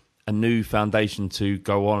is a new foundation to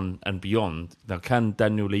go on and beyond. Now, can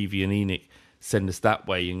Daniel Levy and ENIC send us that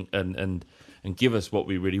way and give us what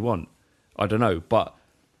we really want? I don't know. But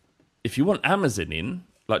if you want Amazon in,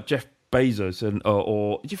 like Jeff Bezos,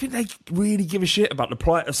 or do you think they really give a shit about the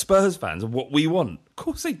plight of Spurs fans and what we want? Of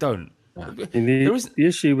course they don't. The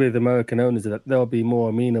issue with American owners is that they'll be more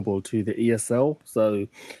amenable to the ESL. So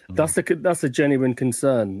that's a genuine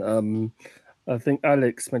concern. I think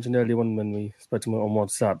Alex mentioned earlier on when we spoke to him on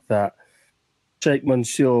WhatsApp that Sheikh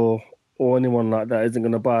Mansour or anyone like that isn't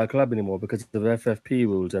going to buy a club anymore because of FFP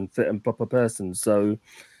rules and fit and proper persons. So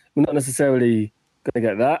we're not necessarily going to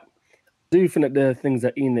get that. I do think that there are things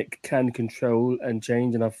that ENIC can control and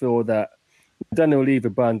change, and I feel that Daniel Levy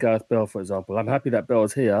buying Gareth Bale, for example, I'm happy that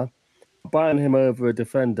Bale's here. Buying him over a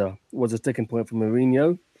defender was a sticking point for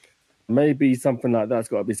Mourinho. Maybe something like that's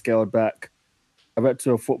got to be scaled back.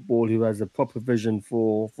 Director of football who has a proper vision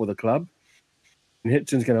for the club. And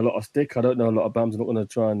Hitchen's getting a lot of stick. I don't know a lot about him. I'm not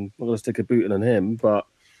going to stick a boot in on him, but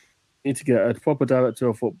you need to get a proper director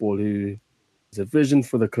of football who has a vision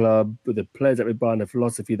for the club with the players that we buy and the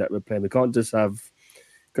philosophy that we're playing. We can't just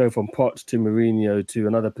go from Poch to Mourinho to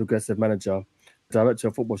another progressive manager, director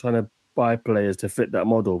of football trying to buy players to fit that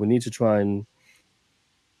model. We need to try and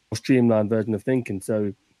streamline version of thinking.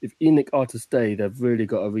 So if ENIC are to stay, they've really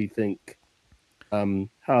got to rethink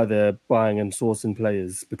how they're buying and sourcing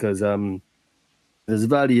players, because there's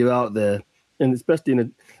value out there, and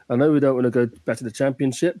especially I know we don't want to go back to the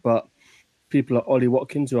Championship, but people like Ollie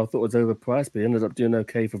Watkins, who I thought was overpriced, but he ended up doing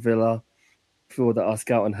okay for Villa. I feel that our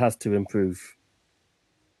scouting has to improve.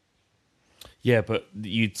 Yeah, but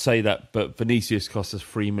you'd say that, but Vinicius cost us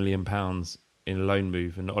 £3 million in a loan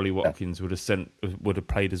move, and Ollie Watkins would have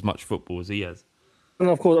played as much football as he has. And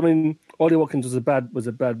of course, I mean, Ollie Watkins was a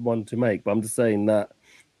bad one to make, but I'm just saying that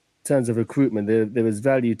in terms of recruitment, there is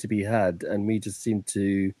value to be had, and we just seem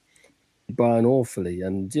to be buying awfully.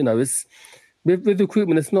 And it's with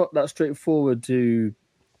recruitment, it's not that straightforward to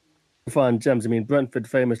find gems. I mean, Brentford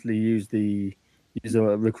famously use a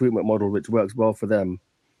recruitment model which works well for them,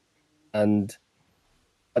 and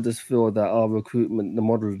I just feel that our recruitment, the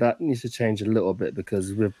model that needs to change a little bit,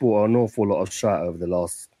 because we've bought an awful lot of shite over the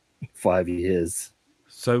last 5 years.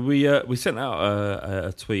 So we sent out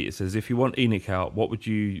a tweet. It says, if you want ENIC out, what would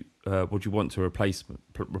you want to replace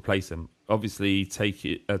him? Obviously,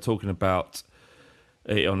 talking about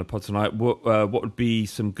it on the pod tonight. What would be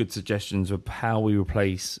some good suggestions of how we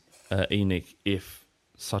replace ENIC if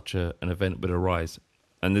such an event would arise?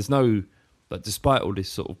 And there's no, despite all this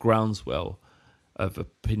sort of groundswell of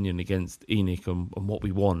opinion against ENIC and what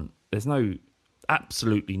we want, there's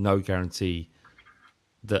absolutely no guarantee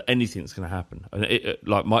that anything's going to happen. And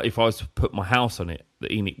if I was to put my house on it,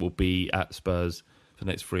 that ENIC will be at Spurs for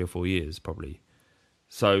the next 3 or 4 years, probably.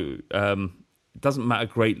 So it doesn't matter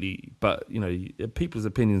greatly, but people's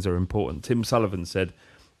opinions are important. Tim Sullivan said,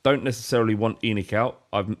 "Don't necessarily want ENIC out.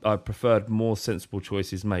 I've preferred more sensible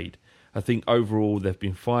choices made. I think overall they've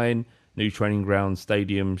been fine. New training ground,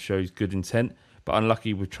 stadium shows good intent, but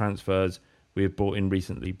unlucky with transfers we have brought in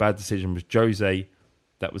recently. Bad decision was Jose.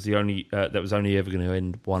 That was only ever going to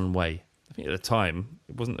end one way." I think at the time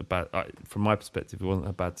it wasn't a bad. From my perspective, it wasn't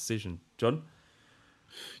a bad decision. John?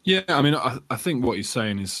 Yeah, I mean, I think what he's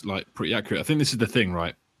saying is pretty accurate. I think this is the thing,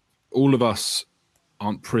 right? All of us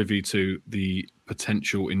aren't privy to the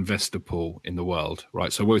potential investor pool in the world,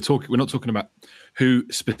 right? So we're not talking about who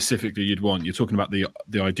specifically you'd want. You're talking about the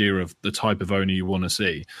idea of the type of owner you want to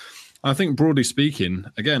see. I think broadly speaking,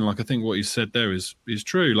 again, I think what he said there is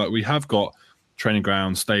true. We have got training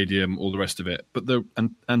ground, stadium, all the rest of it. But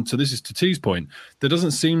this is to T's point, there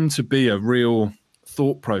doesn't seem to be a real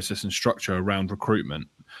thought process and structure around recruitment.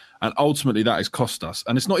 And ultimately that has cost us.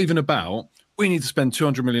 And it's not even about, we need to spend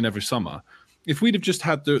 200 million every summer. If we'd have just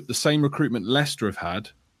had the same recruitment Leicester have had,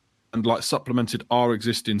 and like supplemented our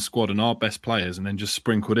existing squad and our best players, and then just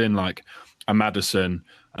sprinkled in like a Maddison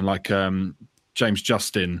and like James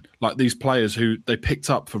Justin, like these players who they picked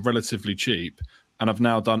up for relatively cheap and have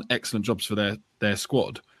now done excellent jobs for their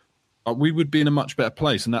squad, we would be in a much better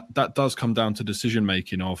place. And that does come down to decision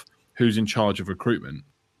making of who's in charge of recruitment.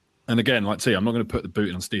 And again, like I'm not going to put the boot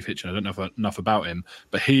in on Steve Hitchen. I don't know enough about him,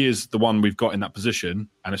 but he is the one we've got in that position,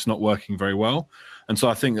 and it's not working very well. And so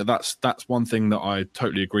I think that's one thing that I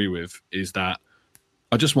totally agree with, is that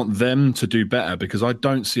I just want them to do better, because I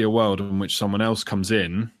don't see a world in which someone else comes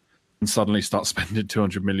in and suddenly starts spending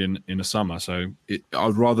 200 million in a summer. So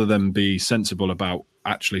I'd rather them be sensible about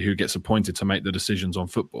actually who gets appointed to make the decisions on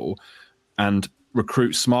football and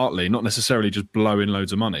recruit smartly, not necessarily just blow in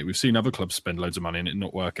loads of money. We've seen other clubs spend loads of money and it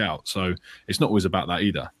not work out. So it's not always about that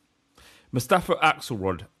either. Mustafa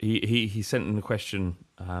Axelrod, he sent in a question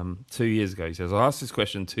 2 years ago. He says, I asked this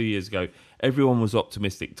question 2 years ago. Everyone was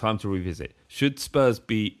optimistic. Time to revisit. Should Spurs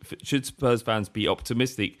fans be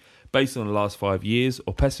optimistic based on the last 5 years,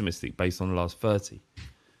 or pessimistic based on the last 30?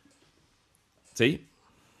 See?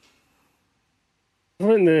 I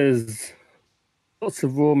think there's lots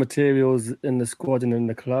of raw materials in the squad and in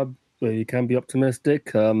the club where you can be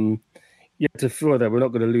optimistic. You have to feel that we're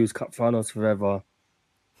not going to lose cup finals forever.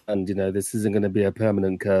 And, this isn't going to be a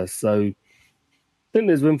permanent curse. So I think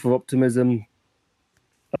there's room for optimism.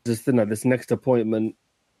 I just think that this next appointment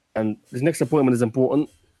is important.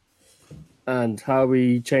 And how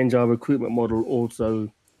we change our recruitment model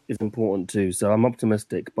also is important too. So I'm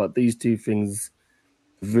optimistic. But these two things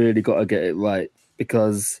really got to get it right.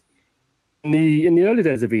 Because in the early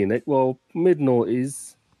days of ENIC,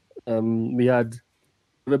 mid-noughties, we had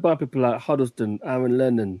people like Huddleston, Aaron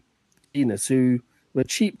Lennon, Enos, who were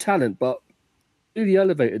cheap talent, but really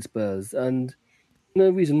elevated Spurs. And no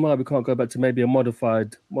reason why we can't go back to maybe a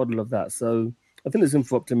modified model of that. So I think there's room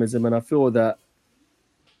for optimism, and I feel that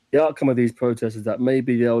the outcome of these protests is that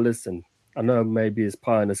maybe they'll listen. I know maybe it's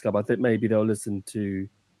pie in the sky, but I think maybe they'll listen to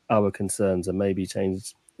our concerns and maybe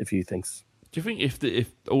change a few things. Do you think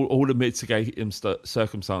if all the mitigating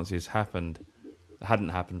circumstances hadn't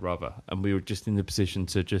happened, and we were just in the position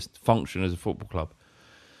to just function as a football club,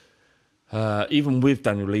 even with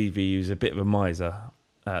Daniel Levy, who's a bit of a miser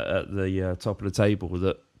at the top of the table,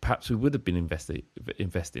 that perhaps we would have been investing?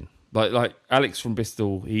 Like Alex from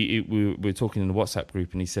Bristol, we were talking in the WhatsApp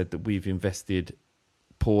group, and he said that we've invested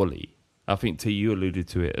poorly. I think T, you alluded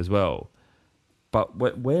to it as well. But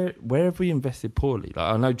where have we invested poorly?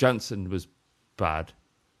 Like, I know Jansen was bad.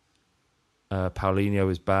 Paulinho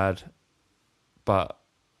was bad. But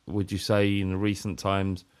would you say in the recent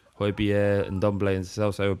times, Højbjerg and Ndombele and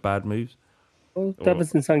Celso were bad moves? Well,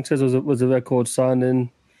 Davinson Sanchez was a record signing.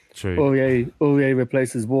 True. Aurier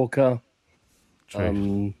replaces Walker.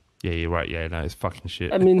 True. Yeah, you're right. Yeah, no, it's fucking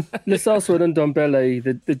shit. I mean, Lo Celso and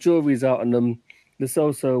Ndombele, the jury's out on them. Lo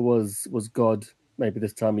Celso was God maybe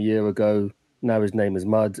this time a year ago. Now his name is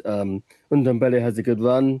mud. Ndombele has a good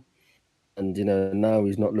run. And, now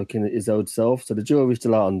he's not looking at his old self. So the jury's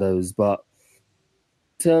still out on those. But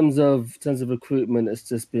in terms of recruitment, it's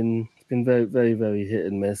just been very, very, very hit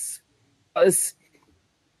and miss. I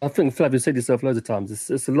think, Flav, you said yourself loads of times,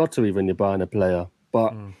 it's a lottery when you're buying a player.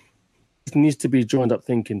 But it needs to be joined up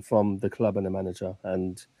thinking from the club and the manager.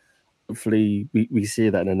 And hopefully we see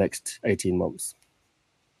that in the next 18 months.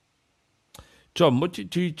 John, what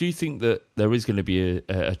do you think that there is going to be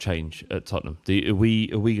a change at Tottenham? Are we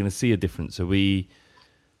going to see a difference? Are we,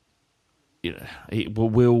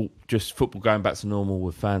 will just football going back to normal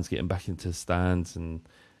with fans getting back into the stands and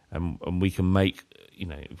we can make,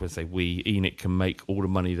 if I say we, ENIC can make all the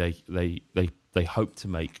money they hope to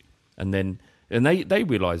make, and they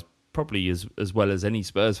realise probably as well as any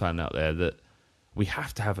Spurs fan out there that we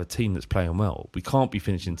have to have a team that's playing well. We can't be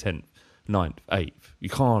finishing 10th, 9th,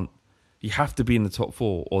 8th. You have to be in the top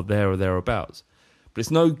 4 or thereabouts. But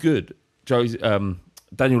it's no good Daniel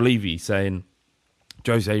Levy saying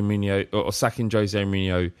Jose Mourinho or sacking Jose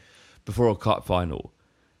Mourinho before a cup final,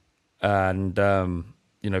 and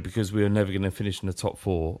because we were never going to finish in the top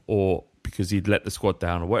 4, or because he'd let the squad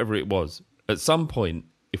down, or whatever it was. At some point,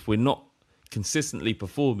 if we're not consistently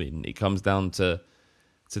performing, it comes down to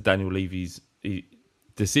Daniel Levy's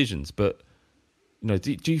decisions. But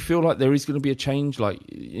do you feel like there is going to be a change? Like,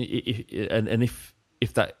 if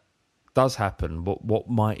that does happen, what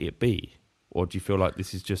might it be? Or do you feel like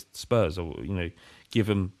this is just Spurs, or give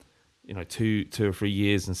them 2 or 3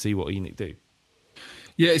 years and see what ENIC do?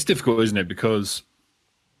 Yeah, it's difficult, isn't it? Because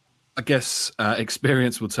I guess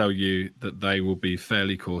experience will tell you that they will be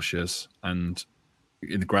fairly cautious, and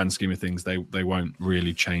in the grand scheme of things, they won't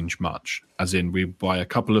really change much. As in, we buy a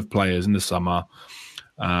couple of players in the summer.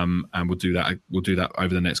 and we'll do that. We'll do that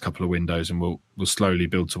over the next couple of windows, and we'll slowly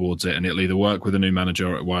build towards it. And it'll either work with a new manager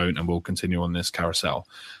or it won't, and we'll continue on this carousel.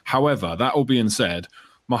 However, that all being said,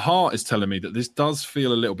 my heart is telling me that this does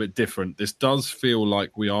feel a little bit different. This does feel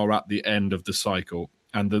like we are at the end of the cycle.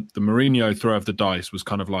 And the Mourinho throw of the dice was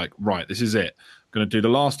kind of like, right, this is it. I'm going to do the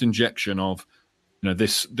last injection of,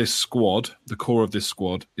 this squad. The core of this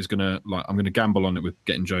squad is going to, I'm going to gamble on it with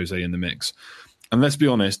getting Jose in the mix. And let's be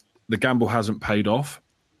honest, the gamble hasn't paid off.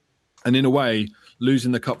 And in a way,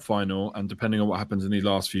 losing the cup final and depending on what happens in these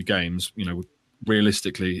last few games,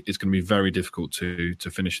 realistically, it's going to be very difficult to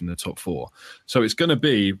finish in the top four. So it's going to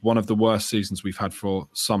be one of the worst seasons we've had for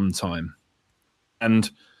some time. And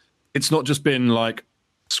it's not just been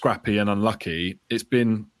scrappy and unlucky. It's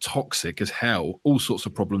been toxic as hell. All sorts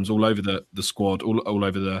of problems all over the squad, all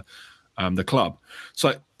over the club.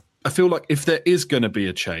 So I feel like if there is going to be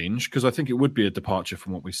a change, because I think it would be a departure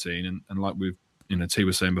from what we've seen, and like we've, T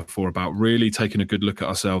was saying before about really taking a good look at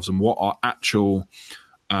ourselves and what our actual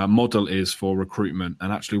model is for recruitment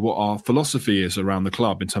and actually what our philosophy is around the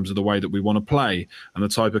club in terms of the way that we want to play and the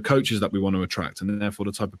type of coaches that we want to attract and therefore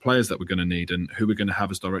the type of players that we're going to need and who we're going to have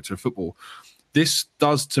as director of football. This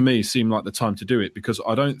does, to me, seem like the time to do it because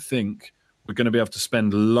I don't think we're going to be able to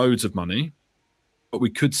spend loads of money, but we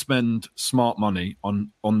could spend smart money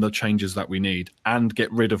on the changes that we need and get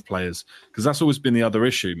rid of players because that's always been the other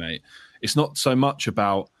issue, mate. It's not so much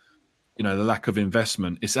about the lack of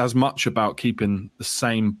investment. It's as much about keeping the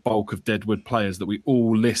same bulk of deadwood players that we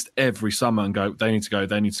all list every summer and go, they need to go,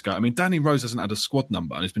 they need to go. I mean, Danny Rose hasn't had a squad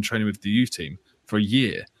number and he's been training with the youth team for a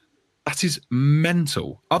year. That is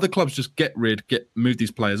mental. Other clubs just move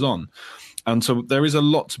these players on. And so there is a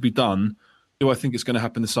lot to be done. Do I think it's going to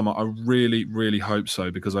happen this summer? I really, really hope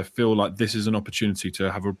so because I feel like this is an opportunity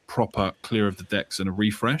to have a proper clear of the decks and a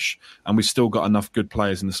refresh. And we've still got enough good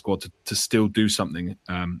players in the squad to still do something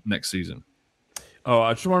next season. Oh,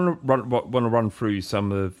 I just want to run through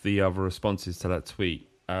some of the other responses to that tweet,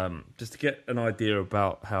 just to get an idea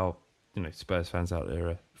about how Spurs fans out there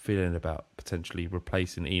are feeling about potentially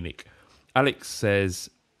replacing ENIC. Alex says,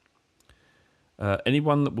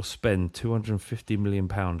 anyone that will spend £250 million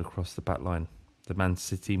across the back line, the Man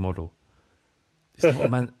City model. It's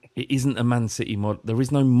not it isn't a Man City model. There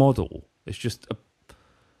is no model. It's just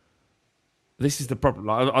this is the problem.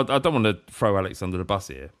 I don't want to throw Alex under the bus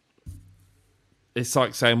here. It's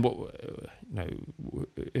like saying, what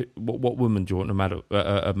woman do you want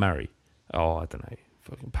to marry? Oh, I don't know.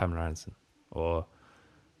 Fucking Pamela Anderson. Or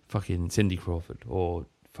fucking Cindy Crawford. Or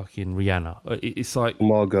fucking Rihanna. It's like...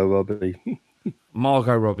 Margot Robbie.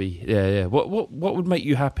 Margot Robbie. Yeah. What would make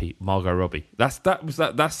you happy? Margot Robbie.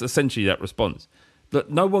 That's essentially that response.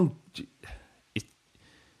 But no one...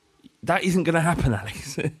 That isn't going to happen,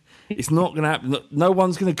 Alex. It's not going to happen. No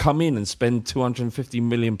one's going to come in and spend £250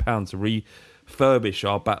 million to refurbish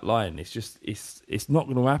our back line. It's just it's not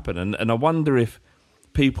going to happen. And I wonder if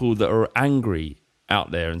people that are angry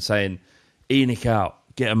out there and saying ENIC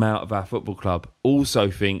out, get them out of our football club, also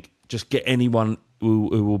think just get anyone who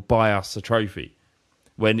will buy us a trophy.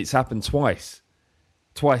 When it's happened twice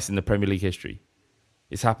in the Premier League history.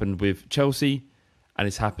 It's happened with Chelsea and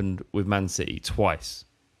it's happened with Man City twice.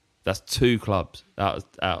 That's 2 clubs out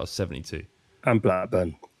of 72. And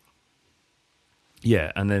Blackburn.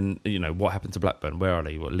 Yeah, and then, what happened to Blackburn? Where are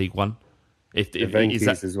they? What, League One? Is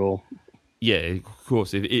that as well? Yeah, of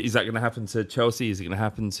course. Is that going to happen to Chelsea? Is it going to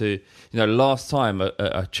happen to... last time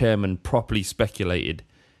a chairman properly speculated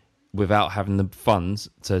without having the funds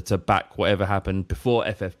to back whatever happened before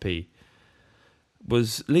FFP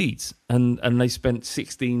was Leeds. And they spent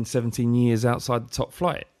 16, 17 years outside the top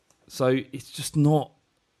flight. So it's just not...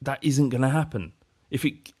 That isn't going to happen. If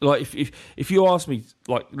you ask me,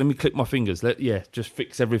 let me click my fingers. Just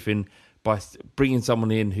fix everything by bringing someone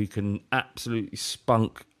in who can absolutely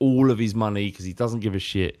spunk all of his money because he doesn't give a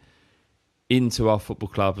shit into our football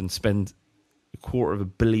club and spend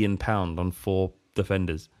 £250 million on 4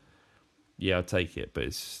 defenders. Yeah, I'll take it. But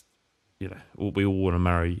it's we all want to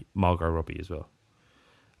marry Margot Robbie as well.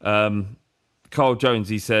 Carl Jones,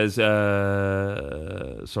 he says, Raid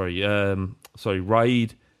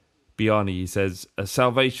Biani, he says, a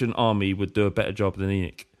Salvation Army would do a better job than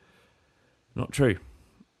ENIC. Not true.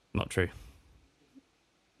 I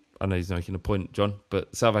know he's making a point, John,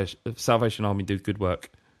 but Salvation Army do good work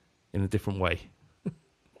in a different way.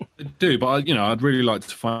 They do, but I'd really like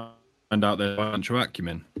to find out their financial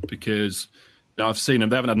acumen because I've seen them.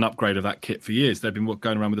 They haven't had an upgrade of that kit for years. They've been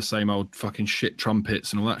going around with the same old fucking shit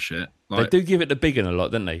trumpets and all that shit. They do give it the big one a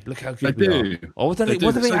lot, don't they? Look how good they we do. Are. Oh, what do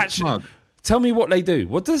they actually... Smug. Tell me what they do.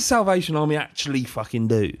 What does Salvation Army actually fucking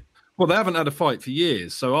do? Well, they haven't had a fight for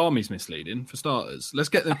years, so Army's misleading for starters. Let's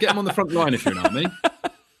get them on the front line if you're an Army.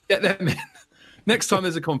 Get them in. Next time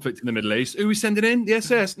there's a conflict in the Middle East, who are we sending in? The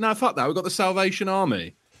SS? No, fuck that. We've got the Salvation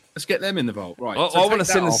Army. Let's get them in the vault. Right. I want to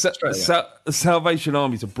send the Salvation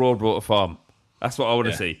Army to Broadwater Farm. That's what I want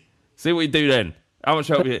to see. See what you do then. How much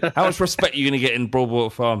respect are you going to get in Broadwater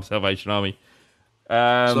Farm, Salvation Army?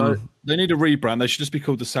 So they need a rebrand. They should just be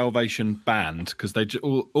called the Salvation Band because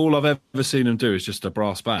all I've ever seen them do is just a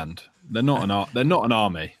brass band. They're not an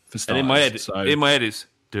army for starters. And in my head, it's exactly.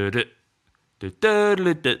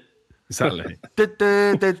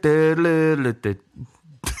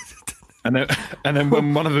 And then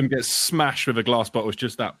when one of them gets smashed with a glass bottle, it's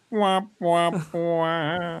just that. Wah, wah,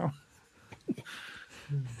 wah.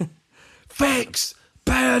 Fix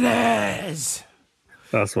burners.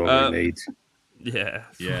 That's what we need. Yeah.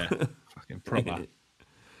 Fucking proper.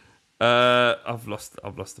 I've lost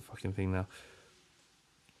the fucking thing now.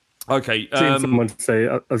 Okay. I've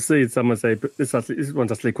seen someone say, but this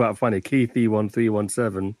one's actually quite funny. Keith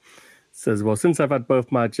E1317 says, "Well, since I've had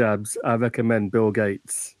both my jabs, I recommend Bill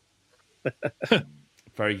Gates."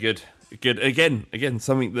 Very good. Good. Again,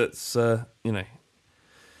 something that's what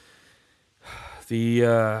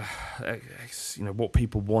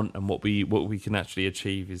people want and what we can actually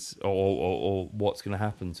achieve is, or what's going to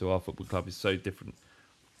happen to our football club is so different.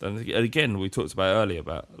 And again, we talked about earlier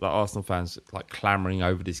about like Arsenal fans like clamouring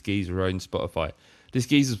over this geezer who owns Spotify. This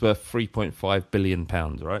geezer's worth £3.5 billion,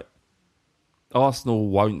 right? Arsenal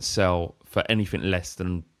won't sell for anything less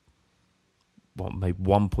than maybe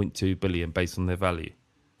 1.2 billion based on their value.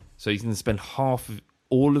 So he's going to spend half of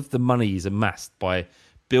all of the money he's amassed by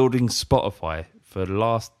building Spotify for the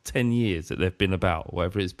last 10 years that they've been about,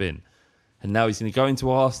 whatever it's been. And now he's going to go into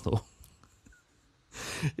Arsenal.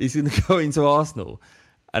 He's going to go into Arsenal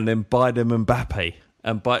and then buy them Mbappe.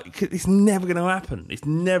 It's never going to happen. It's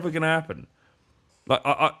never going to happen. Like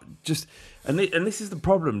and this is the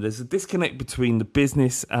problem. There's a disconnect between the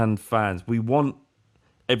business and fans. We want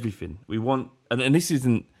everything. We want, and this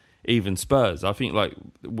isn't even Spurs. I think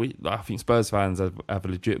Spurs fans have a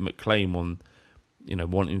legitimate claim on,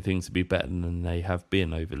 wanting things to be better than they have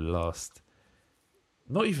been over the last.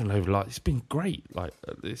 Not even over it's been great. Like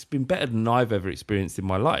it's been better than I've ever experienced in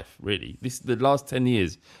my life. Really, the last 10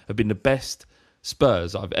 years have been the best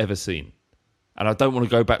Spurs I've ever seen, and I don't want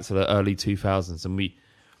to go back to the early 2000s. And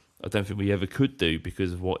I don't think we ever could do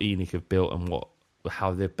because of what ENIC have built and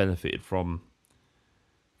how they've benefited from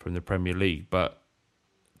the Premier League. But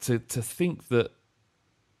to think that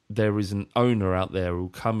there is an owner out there who'll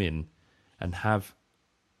come in and have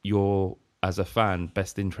your, as a fan,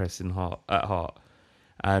 best interests at heart,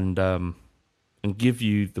 and give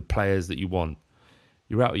you the players that you want,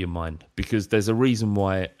 you're out of your mind. Because there's a reason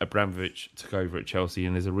why Abramovich took over at Chelsea,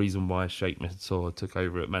 and there's a reason why Sheikh Mansour took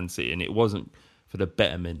over at Man City, and it wasn't for the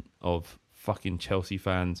betterment of fucking Chelsea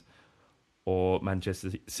fans or Manchester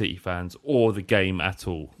City fans or the game at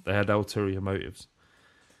all. They had ulterior motives.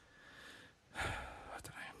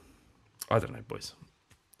 I don't know, boys.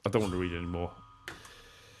 I don't want to read anymore.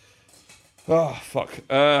 Oh fuck!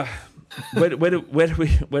 Where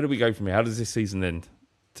do we go from here? How does this season end,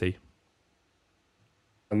 T?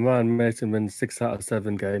 And Ryan Mason wins 6 out of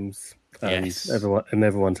 7 games, and yes,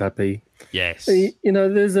 everyone's happy. Yes, there's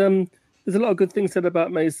a lot of good things said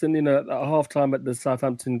about Mason. At halftime at the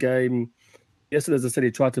Southampton game, yesterday, as I said, he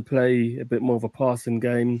tried to play a bit more of a passing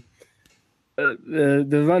game.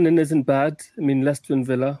 The running isn't bad. I mean, Leicester and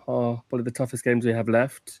Villa are probably the toughest games we have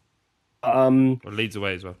left. Leeds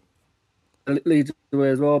away as well. Leeds away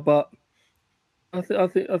as well, but I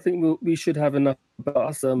think we should have enough about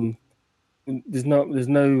us. There's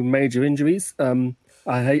no major injuries.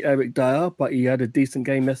 I hate Eric Dyer, but he had a decent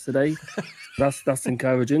game yesterday. That's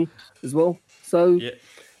encouraging as well. So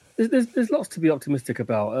there's lots to be optimistic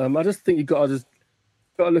about. I just think you got to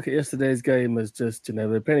look at yesterday's game as just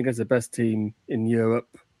we're playing against the best team in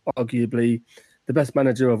Europe, arguably the best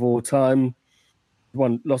manager of all time.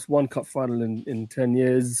 Lost one cup final in 10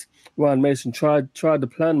 years. Ryan Mason tried the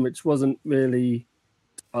plan, which wasn't really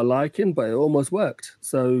our liking, but it almost worked.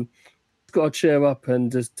 So we've got to cheer up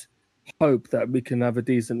and just hope that we can have a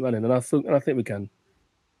decent run in, and I think we can.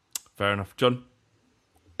 Fair enough, John.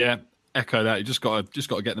 Yeah, echo that. You just got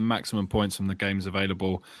to get the maximum points from the games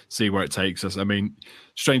available. See where it takes us. I mean,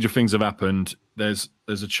 stranger things have happened. There's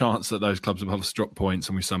a chance that those clubs will have us drop points,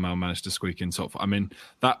 and we somehow manage to squeak in top. I mean,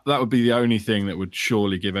 that would be the only thing that would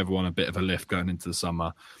surely give everyone a bit of a lift going into the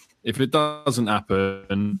summer. If it doesn't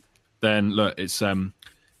happen, then look, it's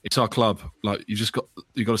our club. Like you got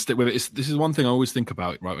to stick with it. This is one thing I always think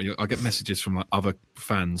about. Right, I get messages from like other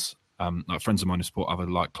fans, like friends of mine who support other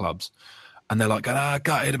like clubs, and they're like,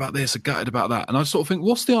 gutted about this, gutted about that. And I sort of think,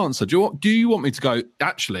 what's the answer? Do you want me to go,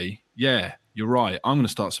 actually, yeah, you're right. I'm going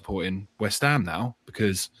to start supporting West Ham now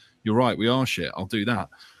because you're right, we are shit. I'll do that.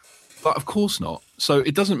 But of course not. So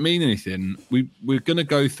it doesn't mean anything. We're going to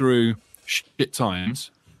go through shit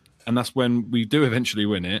times, and that's when we do eventually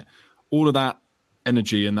win it. All of that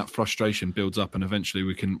energy and that frustration builds up, and eventually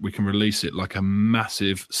we can release it like a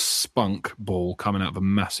massive spunk ball coming out of a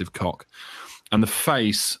massive cock. And the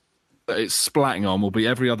face that it's splatting on will be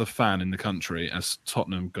every other fan in the country as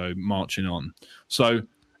Tottenham go marching on. So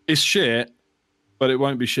it's shit, but it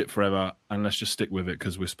won't be shit forever, and let's just stick with it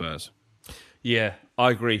because we're Spurs. Yeah,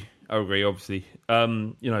 I agree, obviously.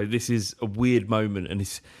 This is a weird moment, and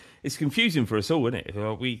it's confusing for us all, isn't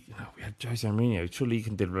it? We had Jose Mourinho. Surely he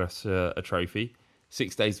can deliver us a trophy.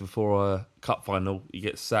 6 days before a cup final, he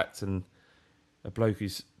gets sacked, and a bloke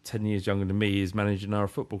who's 10 years younger than me is managing our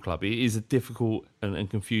football club. It is a difficult and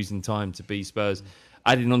confusing time to be Spurs.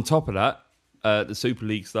 Adding on top of that, the Super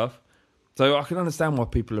League stuff. So I can understand why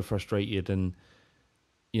people are frustrated and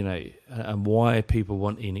why people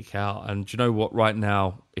want ENIC out. And do you know what? Right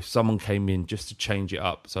now, if someone came in just to change it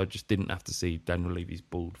up, so I just didn't have to see Daniel Levy's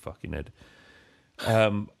bald fucking head,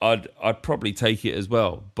 I'd probably take it as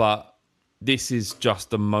well. But this is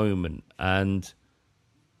just a moment, and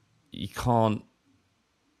you can't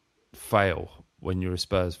fail when you're a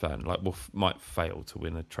Spurs fan. Like, might fail to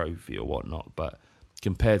win a trophy or whatnot, but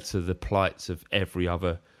compared to the plights of every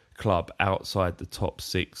other club outside the top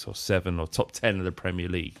 6 or 7 or top 10 of the Premier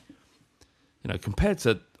League, compared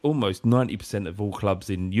to almost 90% of all clubs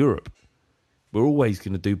in Europe, we're always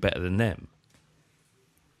going to do better than them.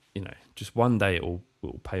 Just one day it will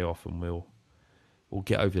pay off, and we'll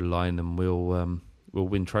get over the line, and we'll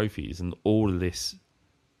win trophies. And all of this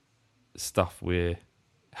stuff we're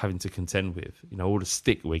having to contend with, all the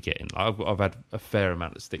stick we're getting. I've had a fair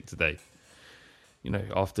amount of stick today.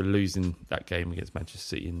 After losing that game against Manchester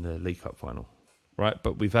City in the League Cup final, right?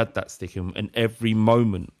 But we've had that stick, and every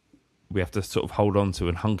moment we have to sort of hold on to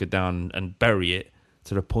and hunker down and bury it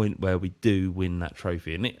to the point where we do win that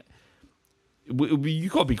trophy. And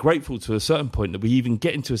you've got to be grateful to a certain point that we even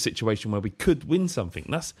get into a situation where we could win something.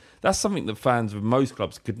 That's something that fans of most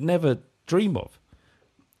clubs could never dream of.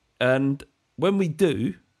 And when we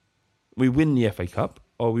do, we win the FA Cup,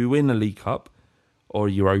 or we win a League Cup, or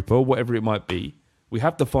Europa, or whatever it might be. We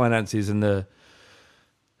have the finances and the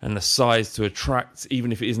size to attract,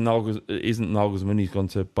 even if it isn't Nagelsmann, he's gone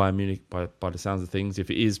to Bayern Munich by the sounds of things. If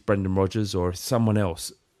it is Brendan Rodgers or someone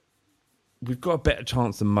else, we've got a better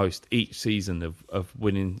chance than most each season of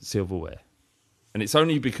winning silverware. And it's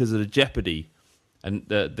only because of the jeopardy and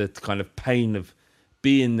the kind of pain of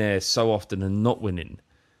being there so often and not winning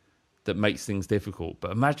that makes things difficult.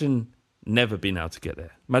 But imagine never being able to get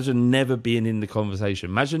there. Imagine never being in the conversation.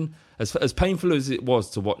 Imagine, as painful as it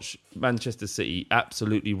was to watch Manchester City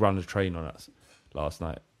absolutely run a train on us last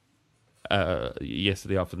night,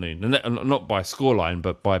 yesterday afternoon. And not by scoreline,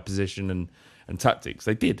 but by position and tactics.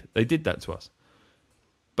 They did that to us.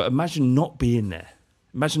 But imagine not being there.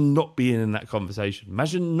 Imagine not being in that conversation.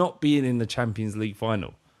 Imagine not being in the Champions League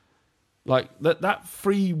final. Like, that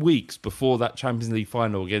 3 weeks before that Champions League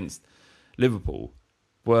final against Liverpool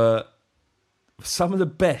were some of the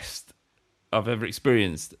best I've ever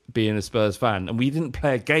experienced being a Spurs fan. And we didn't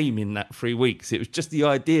play a game in that 3 weeks. It was just the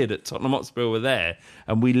idea that Tottenham Hotspur were there,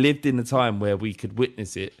 and we lived in a time where we could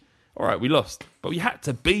witness it. All right, we lost, but we had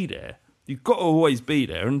to be there. You've got to always be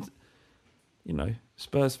there. And,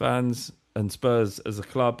 Spurs fans and Spurs as a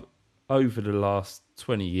club over the last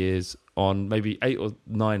 20 years on maybe 8 or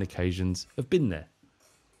 9 occasions have been there.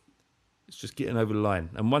 It's just getting over the line.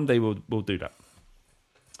 And one day we'll do that.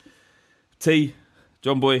 T,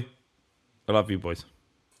 John Boy, I love you boys.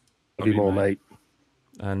 Love you more, mate.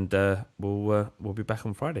 And we'll be back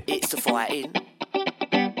on Friday. It's the fighting.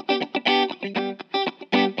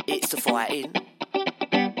 It's the fighting.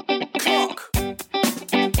 Clock.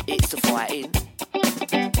 It's the fighting.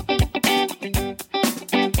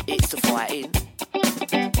 It's the fighting.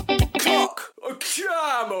 Clock.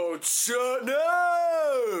 Come on,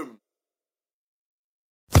 Tottenham.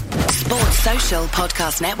 Sports Social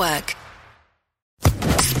Podcast Network.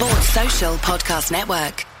 Sports Social Podcast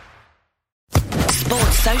Network.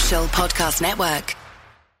 Sports Social Podcast Network.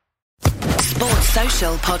 Sports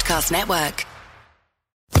Social Podcast Network.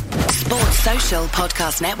 Sports Social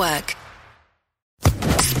Podcast Network.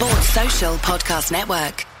 Sports Social Podcast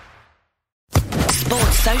Network.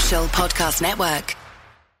 Sports Social Podcast Network.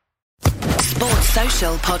 Sports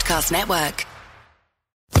Social Podcast Network.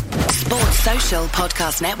 Sports Social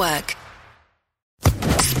Podcast Network.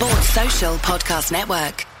 Sports Social Podcast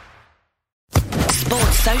Network.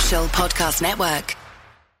 Sports Social Podcast Network.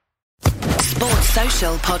 Sports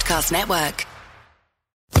Social Podcast Network.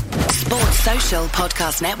 Sports Social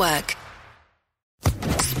Podcast Network.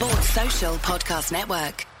 Sports Social Podcast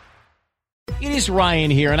Network. It is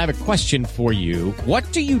Ryan here, and I have a question for you. What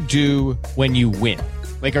do you do when you win?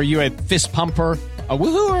 Like, are you a fist pumper, a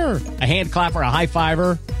woohooer, a hand clapper, a high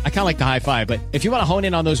fiver? I kind of like the high five, but if you want to hone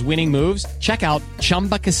in on those winning moves, check out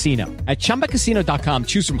Chumba Casino. At ChumbaCasino.com,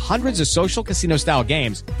 choose from hundreds of social casino-style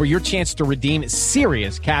games for your chance to redeem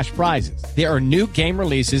serious cash prizes. There are new game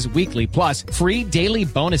releases weekly, plus free daily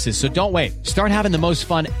bonuses, so don't wait. Start having the most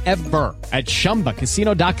fun ever at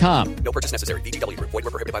ChumbaCasino.com. No purchase necessary. VGW Group. Void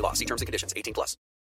where prohibited by law. See terms and conditions. 18+.